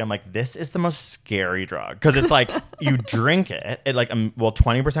biophysiologically, I'm like, this is the most scary drug. Because it's like, you drink it like,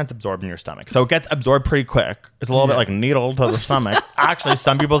 20% is absorbed in your stomach. So it gets absorbed pretty quick. It's a little bit like needle to the stomach. Actually,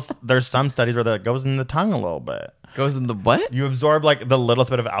 there's some studies where that goes in the tongue a little bit. Goes in the what? You absorb like the littlest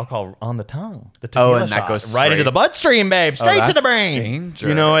bit of alcohol on the tongue. The tequila and that shot, goes right into the bloodstream, babe. Straight to the that's brain. dangerous.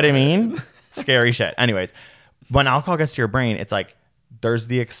 You know what I mean? Scary shit. Anyways, when alcohol gets to your brain, it's like there's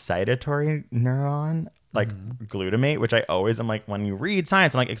the excitatory neuron, like glutamate, which I always am like, when you read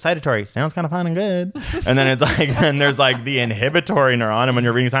science, I'm like, excitatory sounds kind of fun and good. And then it's like, and there's like the inhibitory neuron. And when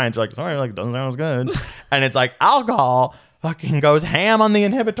you're reading science, you're like, sorry, like, doesn't sound as good. And it's like alcohol fucking goes ham on the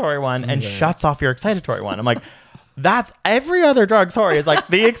inhibitory one and shuts off your excitatory one. I'm like, that's every other drug. Sorry. It's like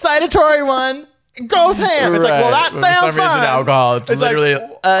the excitatory one goes ham. It's like, well, that sounds For some reason, fun. alcohol, it's literally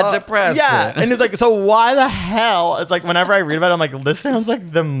a depressant. Yeah. And it's like, so why the hell? It's like, whenever I read about it, I'm like, this sounds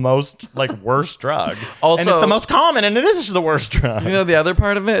like the most like worst drug. Also, and it's the most common, and it is the worst drug. You know the other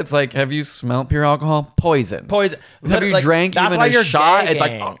part of it? It's like, have you smelled pure alcohol? Poison. But, Have you like, drank that's even why a you're shot? gagging. It's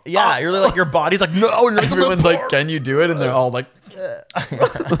like, yeah, you're like, your body's like, no. Everyone's like, can you do it? And they're all like,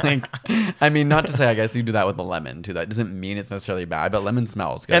 like, I mean, not to say, I guess you do that with a lemon too. That doesn't mean it's necessarily bad, but lemon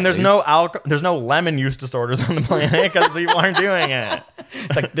smells good. And there's no lemon use disorders on the planet because people aren't doing it.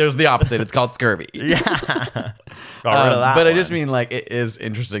 It's like there's the opposite. It's called scurvy. Yeah. But I just mean like it is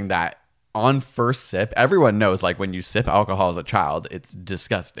interesting that on first sip, everyone knows like when you sip alcohol as a child, it's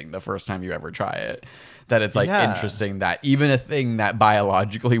disgusting the first time you ever try it. That it's like interesting that even a thing that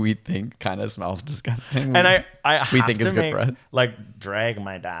biologically we think kind of smells disgusting, and I we think is good for us. Like drag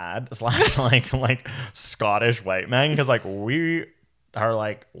my dad / like Scottish white men, because like we are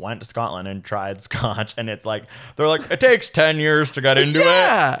like went to Scotland and tried scotch, and it's like they're like, it takes 10 years to get into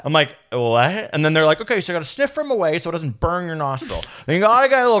it. I'm like, what? And then they're like, okay, so you got to sniff from away so it doesn't burn your nostril. Then you gotta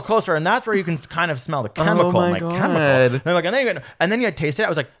get a little closer, and that's where you can kind of smell the chemical. my I'm like, God. chemical. And they're like, and then you taste it. I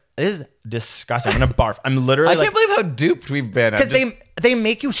was like, this is disgusting. I'm gonna barf. I'm literally I can't believe how duped we've been. because they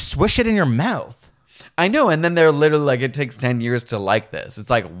make you swish it in your mouth. I know, and then they're literally like, it takes 10 years to like this. It's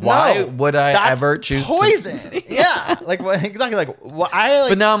like, why would I ever choose poison? to? Yeah, like exactly. Like I like.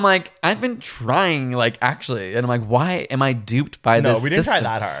 But now I'm like, I've been trying, like, actually, and I'm like, why am I duped by this? we didn't system?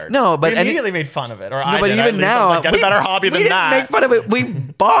 try that hard. No, but we immediately made fun of it. Or I but did. even now, like, get a better hobby than we that. didn't make fun of it. We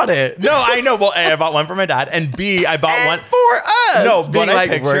bought it. No, I know. Well, A, I bought one for my dad, and B, I bought one for us. No, being what I like,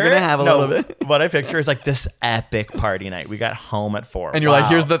 picture, we're gonna have a little bit. What I picture is like this epic party night. We got home at 4, and you're like,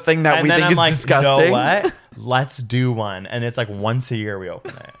 here's the thing that and we then think I'm is like, disgusting. You know what? Let's do one, and it's like once a year we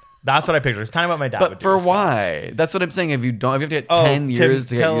open it. That's what I picture. It's kind of what my dad would do. But for as well. why? That's what I'm saying. If you have to get 10 years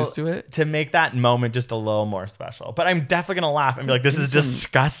to get used to it. To make that moment just a little more special. But I'm definitely going to laugh and be like, this is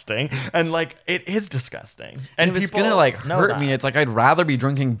disgusting. And like, it is disgusing. And if it's people going to like know hurt that. me, it's like, I'd rather be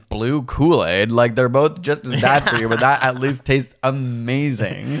drinking blue Kool-Aid. Like, they're both just as bad for you, but that at least tastes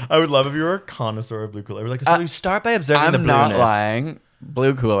amazing. I would love if you were a connoisseur of blue Kool-Aid. We're like, so you start by observing the I'm blueness. not lying.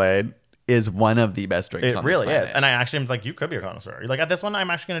 Blue Kool-Aid is one of the best drinks It on really this planet. is. And I actually was like, you could be a connoisseur. You're like, at this one, I'm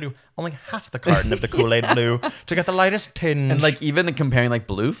actually going to do only half the carton of the Kool-Aid blue to get the lightest tinge. And like even comparing like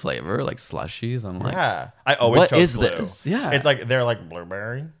blue flavor, like slushies, I'm like, yeah. I always what chose is blue. this? Yeah. It's like, they're like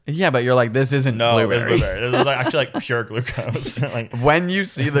blueberry. yeah, but you're like, this isn't No, blueberry. it's blueberry. This is like actually like pure glucose. Like, When you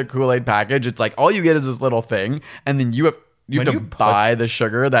see the Kool-Aid package, it's like all you get is this little thing, and then you have When to you put- buy the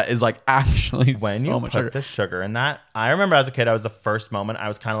sugar that is like actually when so you much put sugar. the sugar in that, I remember as a kid, I was the first moment I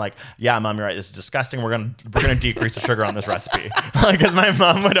was kind of like, yeah, Mom, you're right. This is disgusting. We're gonna decrease the sugar on this recipe. Because my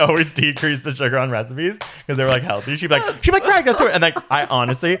mom would always decrease the sugar on recipes because they were like healthy. She'd be like, Greg, that's right. And like, I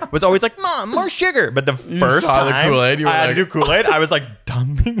honestly was always like, Mom, more sugar. But the first saw the time Kool-Aid, you were I had to like- do Kool-Aid, I was like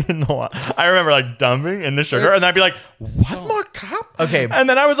dumping in the water. I remember like dumping in the sugar, and I'd be like, one more cup? Okay. And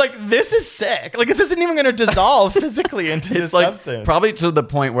then I was like, this is sick. Like, this isn't even gonna dissolve physically into this It's like substance. probably to the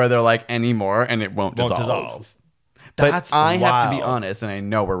point where they're like any more and it won't dissolve. But That's I have to be wild. honest, and I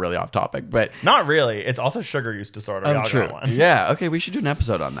know we're really off topic, but Not really. It's also sugar use disorder. oh, Y'all true. got one. Yeah, okay, we should do an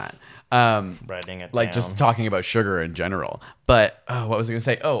episode on that. Writing it Like down. just talking about sugar in general. But what was I gonna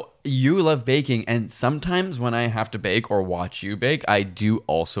say? Oh, you love baking, and sometimes when I have to bake or watch you bake, I do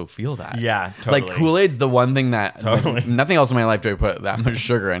also feel that. Yeah, totally. Like Kool-Aid's the one thing that like, Totally. nothing else in my life do I put that much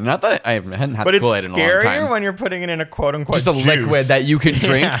sugar in. Not that I hadn't had But it's Kool-Aid in a long scarier time. when you're putting it in a quote unquote Just a juice. liquid that you can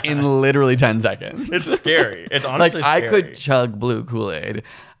drink Yeah. in literally 10 seconds. It's scary. It's like honestly I scary. could chug blue Kool-Aid.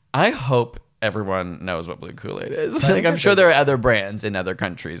 I hope everyone knows what blue Kool-Aid is. I Like think I'm I sure do. there are other brands in other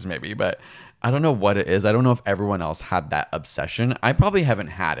countries maybe, but I don't know what it is. I don't know if everyone else had that obsession. I probably haven't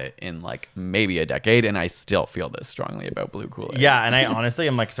had it in like maybe a decade, and I still feel this strongly about blue Kool-Aid. Yeah, and I honestly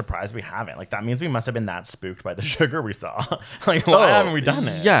am like surprised we haven't. Like that means we must have been that spooked by the sugar we saw. Like why haven't we done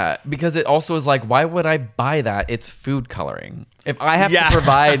it? Yeah, because it also is like, why would I buy that? It's food coloring. If I have Yeah. to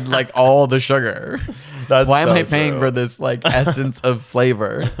provide like all the sugar, That's why am so I paying true. for this like essence of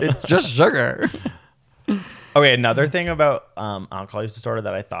flavor? It's just sugar. Okay, another thing about alcohol use disorder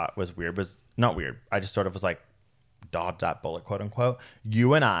that I thought was weird was not weird. I just sort of was like, dodged that bullet, quote unquote.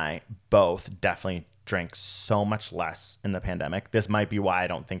 You and I both definitely drank so much less in the pandemic. This might be why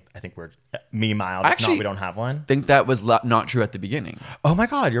I think we're me mild. If Actually, not, we don't have one. I think that was not true at the beginning. Oh my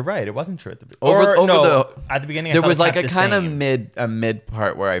God, you're right. It wasn't true at the at the beginning. I there thought was it like kept a the kind of same. mid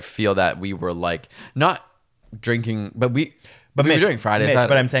part where I feel that we were like not drinking, but we were Mitch, doing Friday, Mitch, Saturday.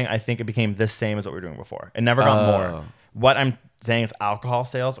 but I'm saying I think it became the same as what we were doing before. It never got more. What I'm saying is alcohol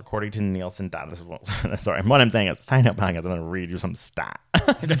sales, according to Nielsen data. This is what, sorry. What I'm saying is, sign up, podcast. I'm going to read you some stat.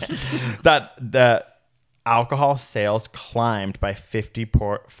 That the alcohol sales climbed by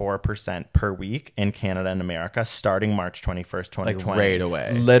 54% per week in Canada and America starting March 21st, 2020. Like right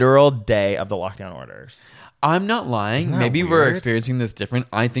away. Literal day of the lockdown orders. I'm not lying. Isn't that Maybe we're weird? experiencing this different.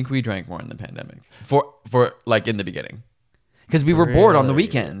 I think we drank more in the pandemic for like in the beginning. Because we were bored on the Really?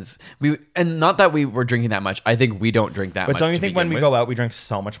 weekends. And not that we were drinking that much. I think we don't drink that much. But don't you to think when begin we with. go out, we drink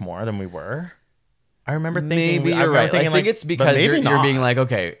so much more than we were? I remember thinking... Maybe I you're remember right. I thinking, think like, it's but because maybe you're not. being like,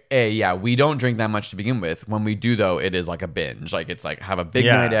 okay, yeah, we don't drink that much to begin with. When we do, though, it is like a binge. Like it's like have a big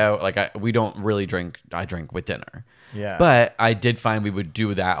Yeah. night out. Like we don't really drink. I drink with dinner. Yeah. But I did find we would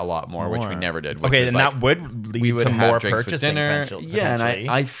do that a lot more, which we never did. Which Okay, is and like, that would lead we would to have more drinks with purchasing dinner. potentially. Yeah, and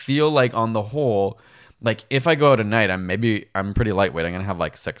I feel like on the whole, like if I go out at night, I'm pretty lightweight. I'm gonna have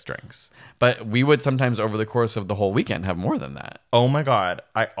like 6 drinks. But we would sometimes over the course of the whole weekend have more than that. Oh my God.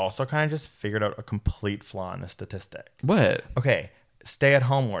 I also kind of just figured out a complete flaw in the statistic. What? Okay.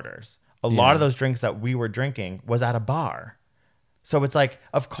 stay-at-home orders. A lot of those drinks that we were drinking was at a bar. So it's like,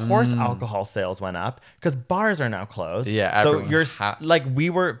 of course, alcohol sales went up because bars are now closed. Yeah. So you're like, we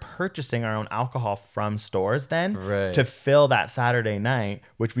were purchasing our own alcohol from stores then to fill that Saturday night,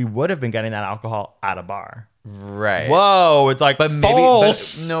 which we would have been getting that alcohol at a bar. Right. Whoa. It's like,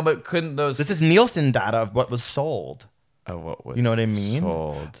 false. But couldn't those... This is Nielsen data of what was sold. Oh, what was You know what I mean?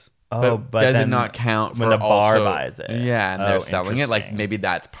 sold? Oh, but does it not count when for the bar also, buys it? Yeah, and they're selling it. Like interesting. maybe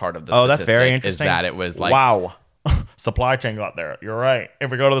that's part of the Oh, statistic. that's very interesting. Is that it was like... Wow. Supply chain got there. You're right. If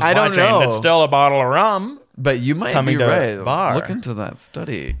we go to the supply don't chain, know. it's still a bottle of rum. But you might coming be to right. a bar. Look into that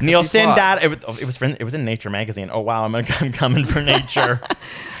study. Could Nielsen be flawed. data. It was in Nature magazine. Oh wow, I'm coming for Nature.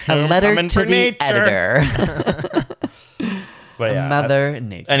 A letter Coming to for the Nature. editor. But yeah, Mother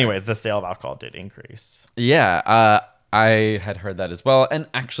Nature. Anyways, the sale of alcohol did increase. Yeah, I had heard that as well. And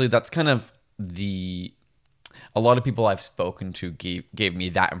actually, that's kind of a lot of people I've spoken to gave me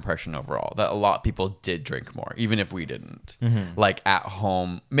that impression overall, that a lot of people did drink more, even if we didn't. Like at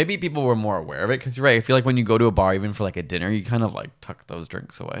home, maybe people were more aware of it, because you're right. I feel like when you go to a bar, even for like a dinner, you kind of like tuck those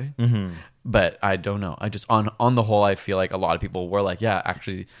drinks away. But I don't know. I just, on the whole, I feel like a lot of people were like, yeah,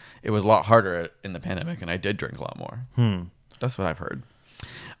 actually, it was a lot harder in the pandemic, and I did drink a lot more. That's what I've heard.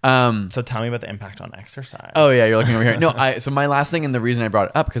 So tell me about the impact on exercise. Oh yeah, you're looking over here. No, so my last thing, and the reason I brought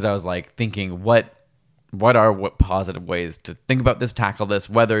it up, because I was like thinking, what positive ways to think about this, tackle this,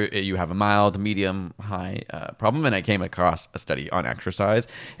 whether you have a mild, medium, high problem. And I came across a study on exercise,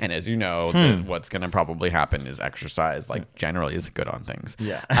 and as you know, what's going to probably happen is exercise, like, generally is good on things.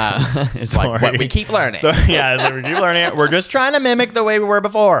 Yeah. It's like what we keep learning. So yeah, we keep learning it. We're just trying to mimic the way we were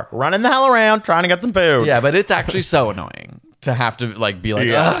before, running the hell around, trying to get some food. Yeah, but it's actually so annoying to have to like be like,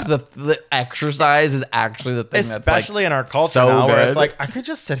 the exercise is actually the thing, especially that's like in our culture so now, where good. it's like, I could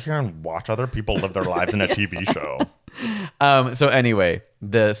just sit here and watch other people live their lives in a TV show. So anyway,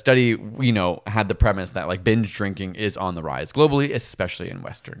 the study, had the premise that like binge drinking is on the rise globally, especially in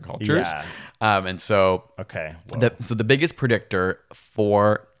Western cultures. Yeah. And so Okay. the biggest predictor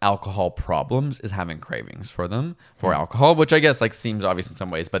for alcohol problems is having cravings for alcohol, which I guess like seems obvious in some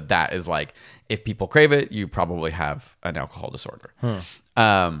ways, but that is like, if people crave it, you probably have an alcohol disorder.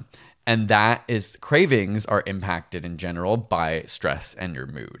 And that is, cravings are impacted in general by stress and your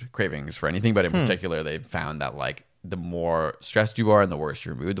mood. Cravings for anything, but in particular, they've found that like the more stressed you are and the worse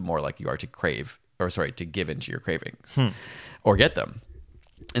your mood, the more like you are to give into your cravings or get them.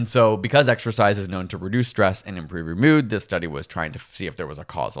 And so because exercise is known to reduce stress and improve your mood, this study was trying to see if there was a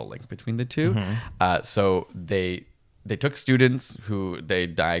causal link between the two. So they took students who they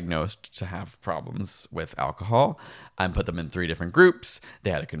diagnosed to have problems with alcohol and put them in 3 different groups.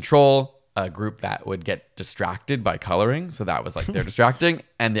 They had a group that would get distracted by coloring. So that was like they're distracting.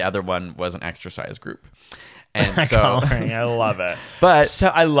 And the other one was an exercise group. And so Coloring, I love it. But so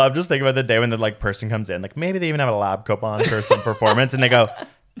I love just thinking about the day when the like person comes in, like maybe they even have a lab coupon for some performance, and they go,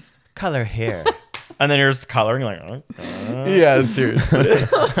 color here. And then you're just coloring like, yeah, seriously.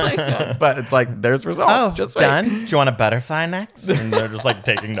 Oh my God. But it's like, there's results. Just wait. Done. Do you want a butterfly next? And they're just like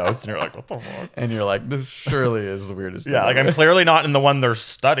taking notes, and you're like, what the fuck? And you're like, this surely is the weirdest thing. Yeah, like ever. I'm clearly not in the one they're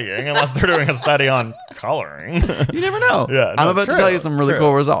studying unless they're doing a study on coloring. You never know. Yeah, I'm about to tell you some really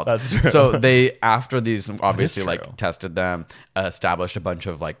cool results. That's true. So they, after these, obviously true. like tested them, established a bunch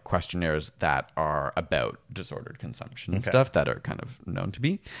of like questionnaires that are about disordered consumption and stuff that are kind of known to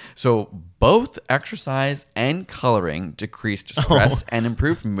be. So both exercise and coloring decreased stress and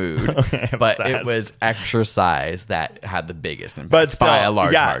improved mood, but it was exercise that had the biggest impact, but still, by a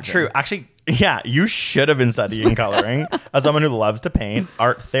large yeah, margin. true. Actually, yeah, you should have been studying coloring. As someone who loves to paint,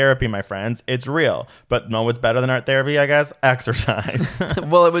 art therapy, my friends, it's real. But know what's better than art therapy, I guess? Exercise.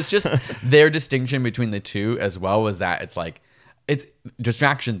 Well, it was just their distinction between the two as well was that it's like,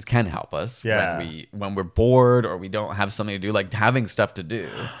 distractions can help us when we're bored or we don't have something to do, like having stuff to do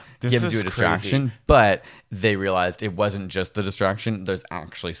gives you a distraction. Crazy. But they realized it wasn't just the distraction. There's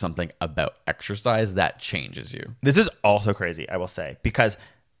actually something about exercise that changes you. This is also crazy, I will say, because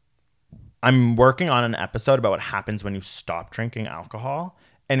I'm working on an episode about what happens when you stop drinking alcohol.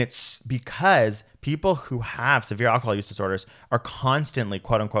 And it's because people who have severe alcohol use disorders are constantly,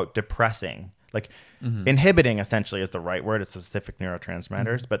 quote unquote, depressing. Like inhibiting essentially is the right word. It's specific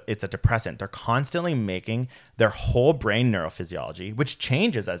neurotransmitters, but it's a depressant. They're constantly making their whole brain neurophysiology, which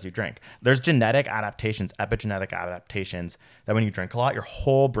changes as you drink. There's genetic adaptations, epigenetic adaptations, that when you drink a lot, your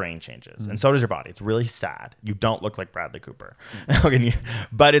whole brain changes. And so does your body. It's really sad. You don't look like Bradley Cooper.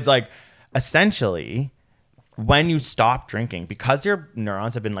 But it's like, essentially, when you stop drinking, because your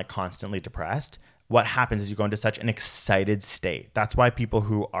neurons have been like constantly depressed, what happens is you go into such an excited state. That's why people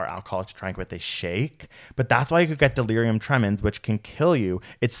who are alcoholics drink what they shake, but that's why you could get delirium tremens, which can kill you.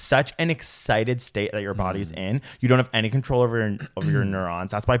 It's such an excited state that your body's in. You don't have any control over your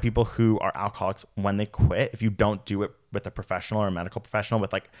neurons. That's why people who are alcoholics, when they quit, if you don't do it with a professional or a medical professional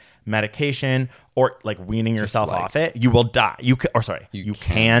with like medication or like weaning yourself off it, you will die. You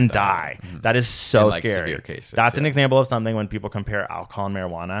can die. That is so in, like, scary. severe cases, That's an example of something when people compare alcohol and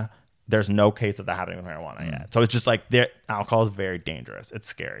marijuana. There's no case of that happening with marijuana yet. So it's just like alcohol is very dangerous. It's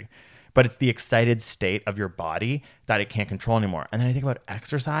scary. But it's the excited state of your body that it can't control anymore. And then I think about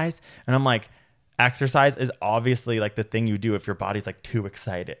exercise and I'm like, exercise is obviously like the thing you do if your body's like too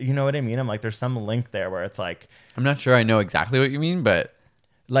excited. You know what I mean? I'm like, there's some link there where it's like, I'm not sure I know exactly what you mean, but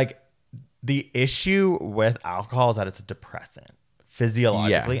like the issue with alcohol is that it's a depressant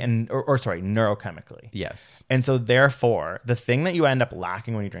physiologically or neurochemically. Yes. And so therefore, the thing that you end up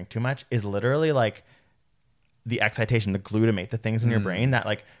lacking when you drink too much is literally like the excitation, the glutamate, the things in your brain that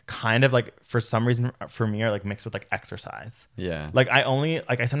like kind of like for some reason for me are like mixed with like exercise. Yeah. Like I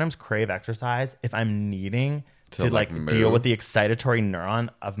sometimes crave exercise if I'm needing to like move. deal with the excitatory neuron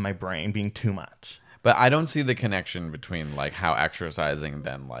of my brain being too much. But I don't see the connection between like how exercising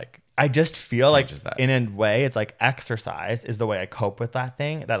then like I just feel like that. in a way it's like exercise is the way I cope with that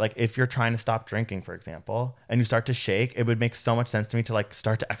thing. That like if you're trying to stop drinking, for example, and you start to shake, it would make so much sense to me to like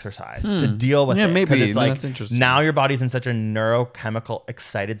start to exercise to deal with it. Maybe. 'Cause it's like That's interesting. now your body's in such a neurochemical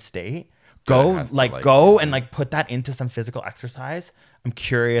excited state. Go has to, like go and like put that into some physical exercise. I'm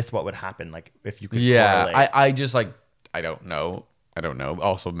curious what would happen like if you could correlate. I just like I don't know.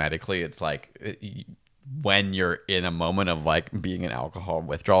 Also medically it's like when you're in a moment of like being an alcohol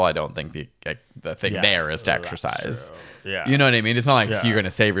withdrawal, I don't think the thing there is to exercise. Yeah. You know what I mean? It's not like you're going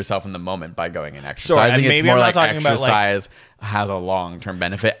to save yourself in the moment by going and exercising. Sure, and it's maybe more I'm not like talking about, like- exercise has a long-term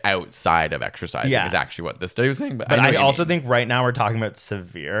benefit outside of exercising is actually what this study was saying. But But know I what you also mean. think right now we're talking about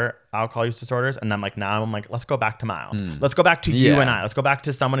severe alcohol use disorders, and I'm like, let's go back to mild. Let's go back to you and I. Let's go back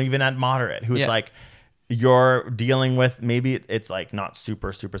to someone even at moderate who's like, you're dealing with maybe it's like not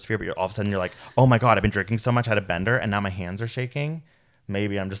super severe, but all of a sudden you're like, oh my god, I've been drinking so much, I had a bender, and now my hands are shaking.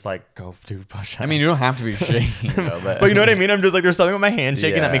 Maybe I'm just like, go do push-ups. I mean, you don't have to be shaking though, but you know what I mean? I'm just like, there's something with my hand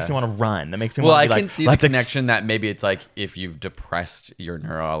shaking that makes me want to run. That makes me want to be like, I can see the connection that maybe it's like if you've depressed your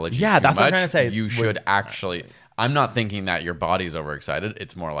neurology too that's much, what I'm trying to say. You should actually. I'm not thinking that your body's overexcited.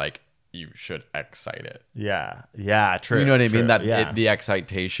 It's more like you should excite it. Yeah, true. You know what I mean? That yeah. the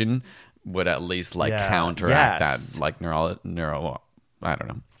excitation would at least like counteract that like neuro. I don't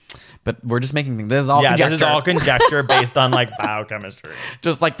know. But we're just making things. This is all conjecture. This is all conjecture based on like biochemistry.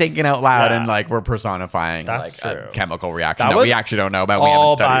 Just like thinking out loud and like we're personifying That's like true. a chemical reaction that we actually don't know about.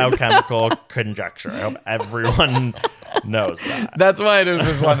 All we haven't studied. biochemical conjecture. I hope everyone knows that. That's why I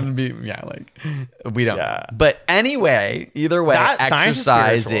just wanted to be like we don't know. But anyway, either way,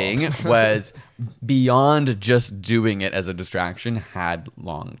 exercising was beyond just doing it as a distraction, had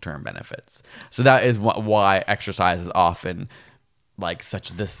long-term benefits. So that is why exercise is often like such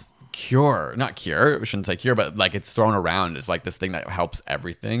this not cure, we shouldn't say cure, but like it's thrown around as like this thing that helps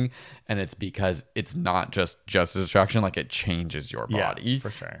everything. And it's because it's not just a distraction, like it changes your body. For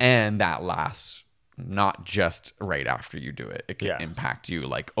sure. And that lasts not just right after you do it. It can impact you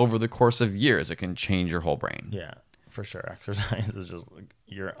like over the course of years. It can change your whole brain. Yeah, for sure. Exercise is just like,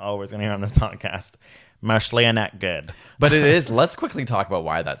 you're always going to hear on this podcast, mostly not good. But it is. Let's quickly talk about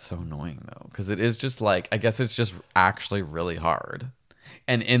why that's so annoying, though, because it is just like, I guess it's just actually really hard.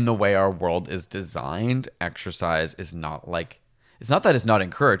 And in the way our world is designed, exercise is not like, it's not that it's not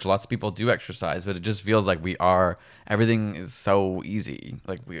encouraged. Lots of people do exercise, but it just feels like everything is so easy.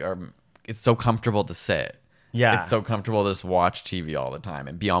 Like it's so comfortable to sit. Yeah. It's so comfortable to just watch TV all the time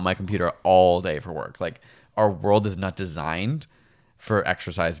and be on my computer all day for work. Like our world is not designed for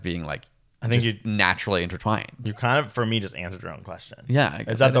exercise being like, I think you naturally intertwined. You kind of, for me, just answered your own question. Yeah.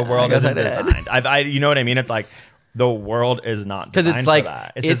 Is that the world isn't designed? You know what I mean? It's like the world is not designed it's like, for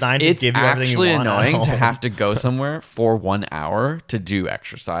that. It's designed to give you everything you want. It's actually annoying to have to go somewhere for 1 hour to do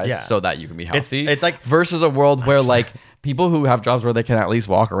exercise so that you can be healthy. It's like versus a world where like people who have jobs where they can at least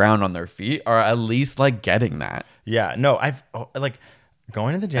walk around on their feet are at least like getting that. Yeah. No, like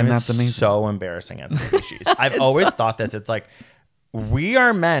going to the gym is so embarrassing as a species. I've always thought this. It's like we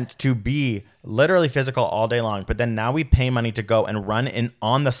are meant to be literally physical all day long. But then now we pay money to go and run in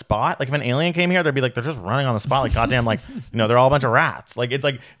on the spot. Like if an alien came here, they'd be like, they're just running on the spot. Like, goddamn, like, they're all a bunch of rats. Like,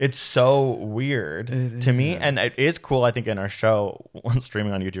 it's so weird to me. And it is cool, I think, in our show,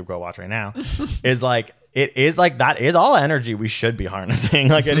 streaming on YouTube, go watch right now, is like, it is like that is all energy we should be harnessing.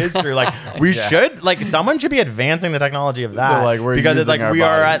 Like it is true. Like we should, like someone should be advancing the technology of that. So like we're because it's like we bodies.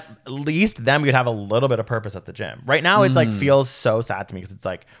 are at least then we could have a little bit of purpose at the gym. Right now it's like feels so sad to me because it's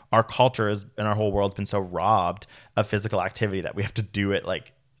like our culture is and our whole world's been so robbed of physical activity that we have to do it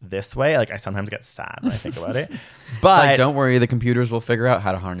like this way. Like I sometimes get sad when I think about it. But It's like, don't worry, the computers will figure out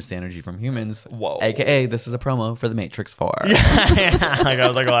how to harness the energy from humans. Whoa. AKA, this is a promo for The Matrix 4. yeah. Like I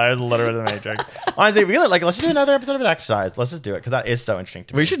was like, well, I was literally the Matrix. Honestly, we like let's just do another episode of it exercise. Let's just do it because that is so interesting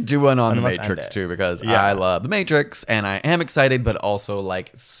to me. We should do one on And The let's end Matrix it. too because Yeah. I love The Matrix and I am excited, but also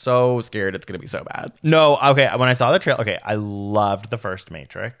like so scared it's gonna be so bad. No, okay. When I saw the trailer, okay, I loved the first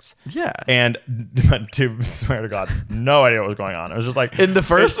Matrix. Yeah. And to swear to God, no idea what was going on. It was just like In the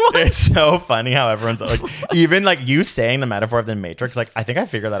first it's- one? It's so funny how everyone's like, even like you saying the metaphor of the Matrix. Like I think I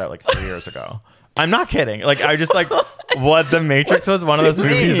figured that out like 3 years ago. I'm not kidding. Like I just like what the Matrix was one of those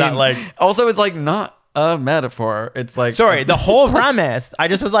movies that like. Also, it's like not a metaphor. It's like Sorry, the whole premise. I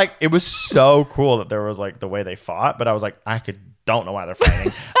just was like, it was so cool that there was like the way they fought, but I was like, don't know why they're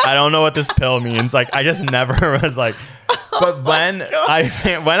fighting. I don't know what this pill means. Like, I just never was like. But when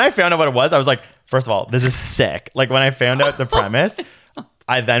I found out what it was, I was like, first of all, this is sick. Like when I found out the premise,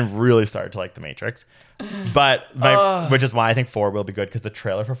 I then really started to like The Matrix. But which is why I think 4 will be good because the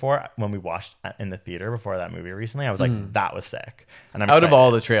trailer for 4, when we watched in the theater before that movie recently, I was like, that was sick. And I'm out of excited.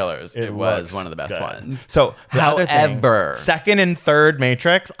 all the trailers, it was looks one of the best good. ones. So, the other thing, however, second and third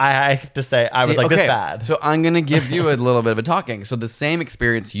Matrix, I have to say, I was like, this bad. So I'm gonna give you a little bit of a talking. So the same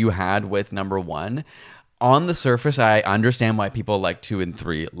experience you had with number 1. On the surface, I understand why people like 2 and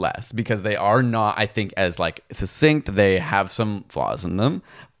 3 less because they are not, I think, as like succinct. They have some flaws in them,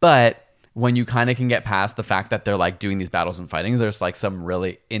 but when you kind of can get past the fact that they're like doing these battles and fightings, there's like some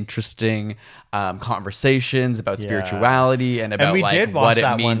really interesting conversations about spirituality and about we like did watch what it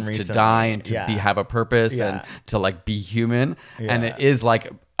that one means to recently. die and to Yeah. have a purpose Yeah. and to like be human. And Yeah. it is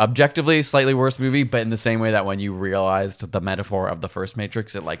like objectively a slightly worse movie, but in the same way that when you realized the metaphor of the first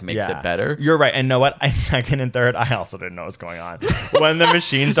Matrix, it like makes it better. You're right. And know what? Second and third, I also didn't know what was going on. When the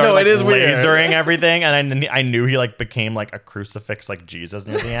machine started No, like, it is weird. lasering everything, and I knew he like became like a crucifix like Jesus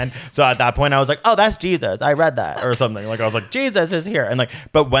near the end. So at that point, I was like, oh, that's Jesus. I read that or something. Like I was like, Jesus is here. And like,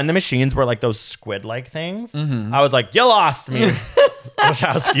 but when the machines were like those squid-like things, I was like, you lost me.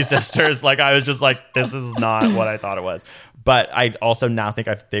 Wachowski sisters. Like I was just like, this is not what I thought it was. But I also now think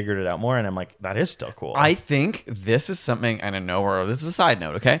I've figured it out more, and I'm like, that is still cool. I think this is something, I don't know, or this is a side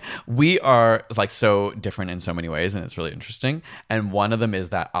note, okay? We are like so different in so many ways, and it's really interesting. And one of them is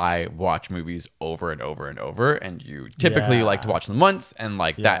that I watch movies over and over and over, and you typically like to watch them once, and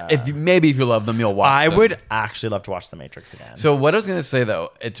like that. If you love them, you'll watch them. I would actually love to watch The Matrix again. So what I was gonna say though,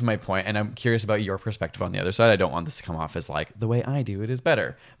 to my point, and I'm curious about your perspective on the other side. I don't want this to come off as like the way I do it is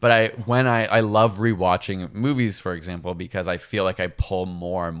better, but I love rewatching movies, for example, because I feel like I pull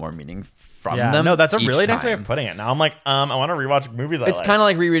more and more meaning from them. No, that's a each really nice way time. of putting it. Now I'm like, I want to rewatch movies. It's kind of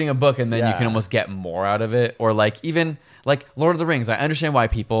like rereading a book, and then you can Yeah. almost get more out of it. Or like even like Lord of the Rings. I understand why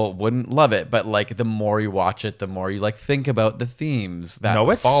people wouldn't love it, but like the more you watch it, the more you like think about the themes that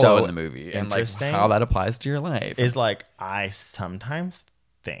it's follow so in the movie and like interesting. how that applies to your life. is like I sometimes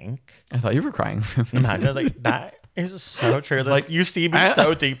think. I thought you were crying. Imagine I was like, that is so true. It's like you see me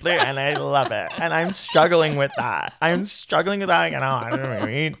so deeply, and I love it, and I'm struggling with that. I'm struggling with that. I don't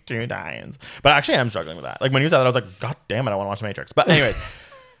read 2 times, but actually, I'm struggling with that. Like when you said that, I was like, God damn it, I want to watch Matrix. But anyways.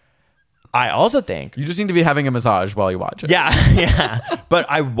 I also think You just need to be having a massage while you watch it. yeah. But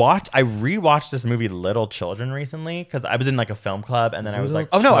I rewatched this movie Little Children recently because I was in like a film club, and then I was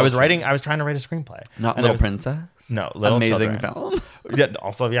like, Little I was Children. trying to write a screenplay. Not And Little I was- Princess. No, Little Amazing Children. film. Yeah,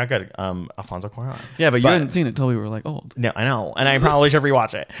 also good. Alfonso Cuarón. Yeah, but you hadn't seen it till we were like old. No, I know, and I probably should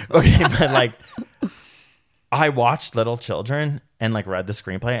rewatch it. Okay, but like, I watched Little Children and like read the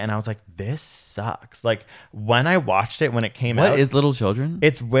screenplay, and I was like, this sucks. Like when I watched it when it came out, What is Little Children?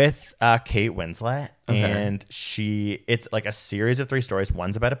 it's with Kate Winslet, Okay. and it's like a series of 3 stories.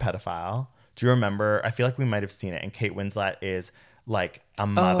 One's about a pedophile. Do you remember? I feel like we might have seen it. And Kate Winslet is like a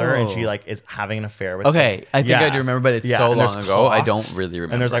mother, and she like is having an affair with. Okay, I think I do remember, but it's so and there's long ago, I clocks, don't really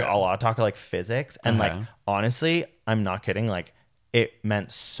remember And there's like it. a lot of talk of like physics, and like honestly, I'm not kidding. Like it meant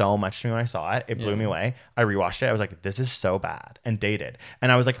so much to me when I saw it. It blew me away. I rewatched it. I was like, this is so bad and dated.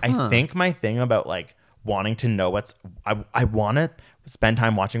 And I was like, I think my thing about like wanting to know I want to spend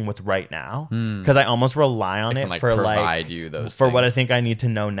time watching what's right now because I almost rely on it like, for provide you those for what I things. think I need to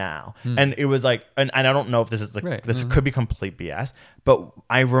know now. And it was like, and I don't know if this is like, Right. this could be complete BS, but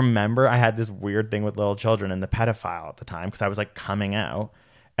I remember I had this weird thing with little children and the pedophile at the time because I was like coming out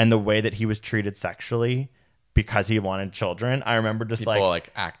and the way that he was treated sexually because he wanted children. I remember just People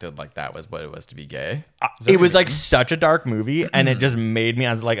like acted like that was what it was to be gay. it was like such a dark movie and it just made me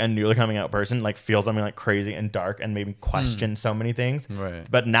as like a newly coming out person like feel something like crazy and dark and made me question so many things. Right.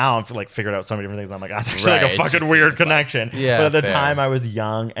 But now I've like figured out so many different things and I'm like, that's actually Right, like a it fucking just weird seems like- connection. Yeah, but at the fair. time I was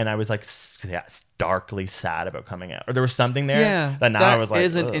young and I was like darkly sad about coming out, or there was something there that now I was like,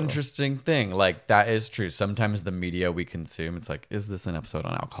 is an ugh. interesting thing. Like that is true. Sometimes the media we consume, it's like, is this an episode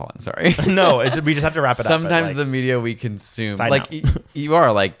on alcohol? I'm sorry. No, we just have to wrap it up. Sometimes but, the like, media we consume, Side like note. you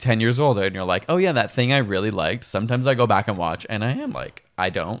are like 10 years older and you're like, oh yeah, that thing I really liked. Sometimes I go back and watch and I am like, I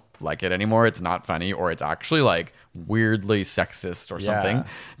don't like it anymore. It's not funny, or it's actually like weirdly sexist or something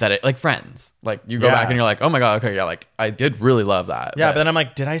that it, like Friends, like you go Yeah. back and you're like, oh my God, okay, yeah, like I did really love that. yeah, but then I'm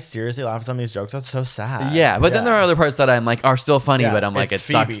like, did I seriously laugh at some of these jokes? That's so sad. yeah, but then there are other parts that I'm like are still funny, Yeah, but I'm like, it it's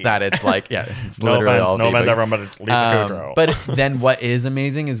sucks Phoebe. that it's like, yeah, it's No literally offense, all no Phoebe. offense, everyone, but it's Lisa Kudrow. But then what is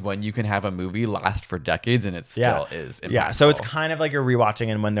amazing is when you can have a movie last for decades and it still is impactful. Yeah, so it's kind of like you're rewatching,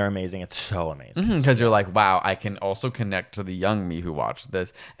 and when they're amazing, it's so amazing. because you're like, wow, I can also connect to the young me who watched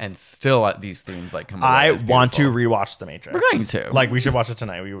this, and still at these themes like come away I as want to beautiful. rewatch The Matrix. We're going to. Like, we should watch it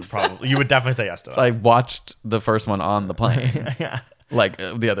tonight. You would definitely say yes to that. I watched the first one on the plane, yeah. like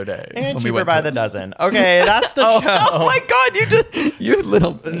the other day. And when Cheaper went by to- the Dozen. Okay, that's the show. Oh my God, you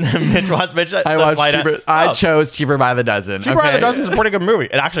little. Mitch watched I watched Cheaper. I chose Cheaper by the Dozen. Cheaper by the okay? Dozen is a pretty good movie.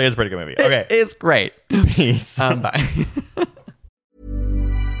 It actually is a pretty good movie. Okay, It's great. peace. Bye.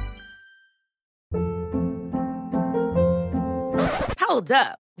 Hold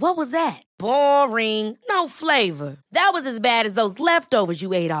up. What was that? Boring. No flavor. That was as bad as those leftovers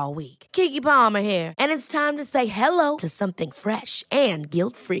you ate all week. Keke Palmer here, and it's time to say hello to something fresh and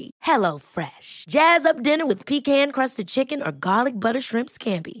guilt-free. Hello Fresh. Jazz up dinner with pecan-crusted chicken or garlic butter shrimp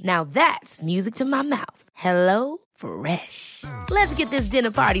scampi. Now that's music to my mouth. Hello Fresh. Let's get this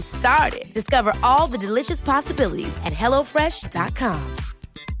dinner party started. Discover all the delicious possibilities at hellofresh.com.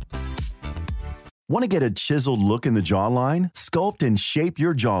 Want to get a chiseled look in the jawline? Sculpt and shape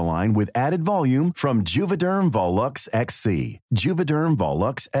your jawline with added volume from Juvederm Volux XC. Juvederm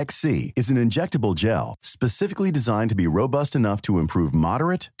Volux XC is an injectable gel specifically designed to be robust enough to improve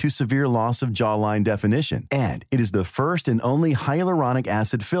moderate to severe loss of jawline definition. And it is the first and only hyaluronic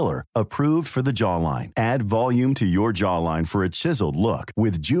acid filler approved for the jawline. Add volume to your jawline for a chiseled look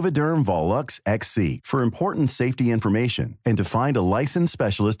with Juvederm Volux XC. For important safety information and to find a licensed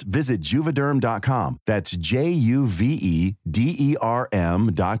specialist, visit Juvederm.com. That's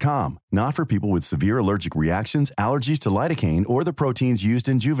Juvederm.com. Not for people with severe allergic reactions, allergies to lidocaine, or the proteins used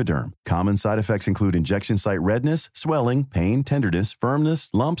in Juvederm. Common side effects include injection site redness, swelling, pain, tenderness, firmness,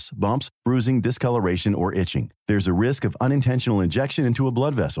 lumps, bumps, bruising, discoloration, or itching. There's a risk of unintentional injection into a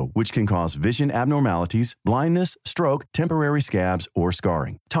blood vessel, which can cause vision abnormalities, blindness, stroke, temporary scabs, or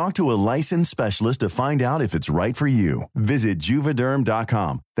scarring. Talk to a licensed specialist to find out if it's right for you. Visit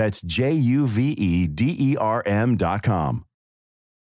Juvederm.com. That's Juvederm.com.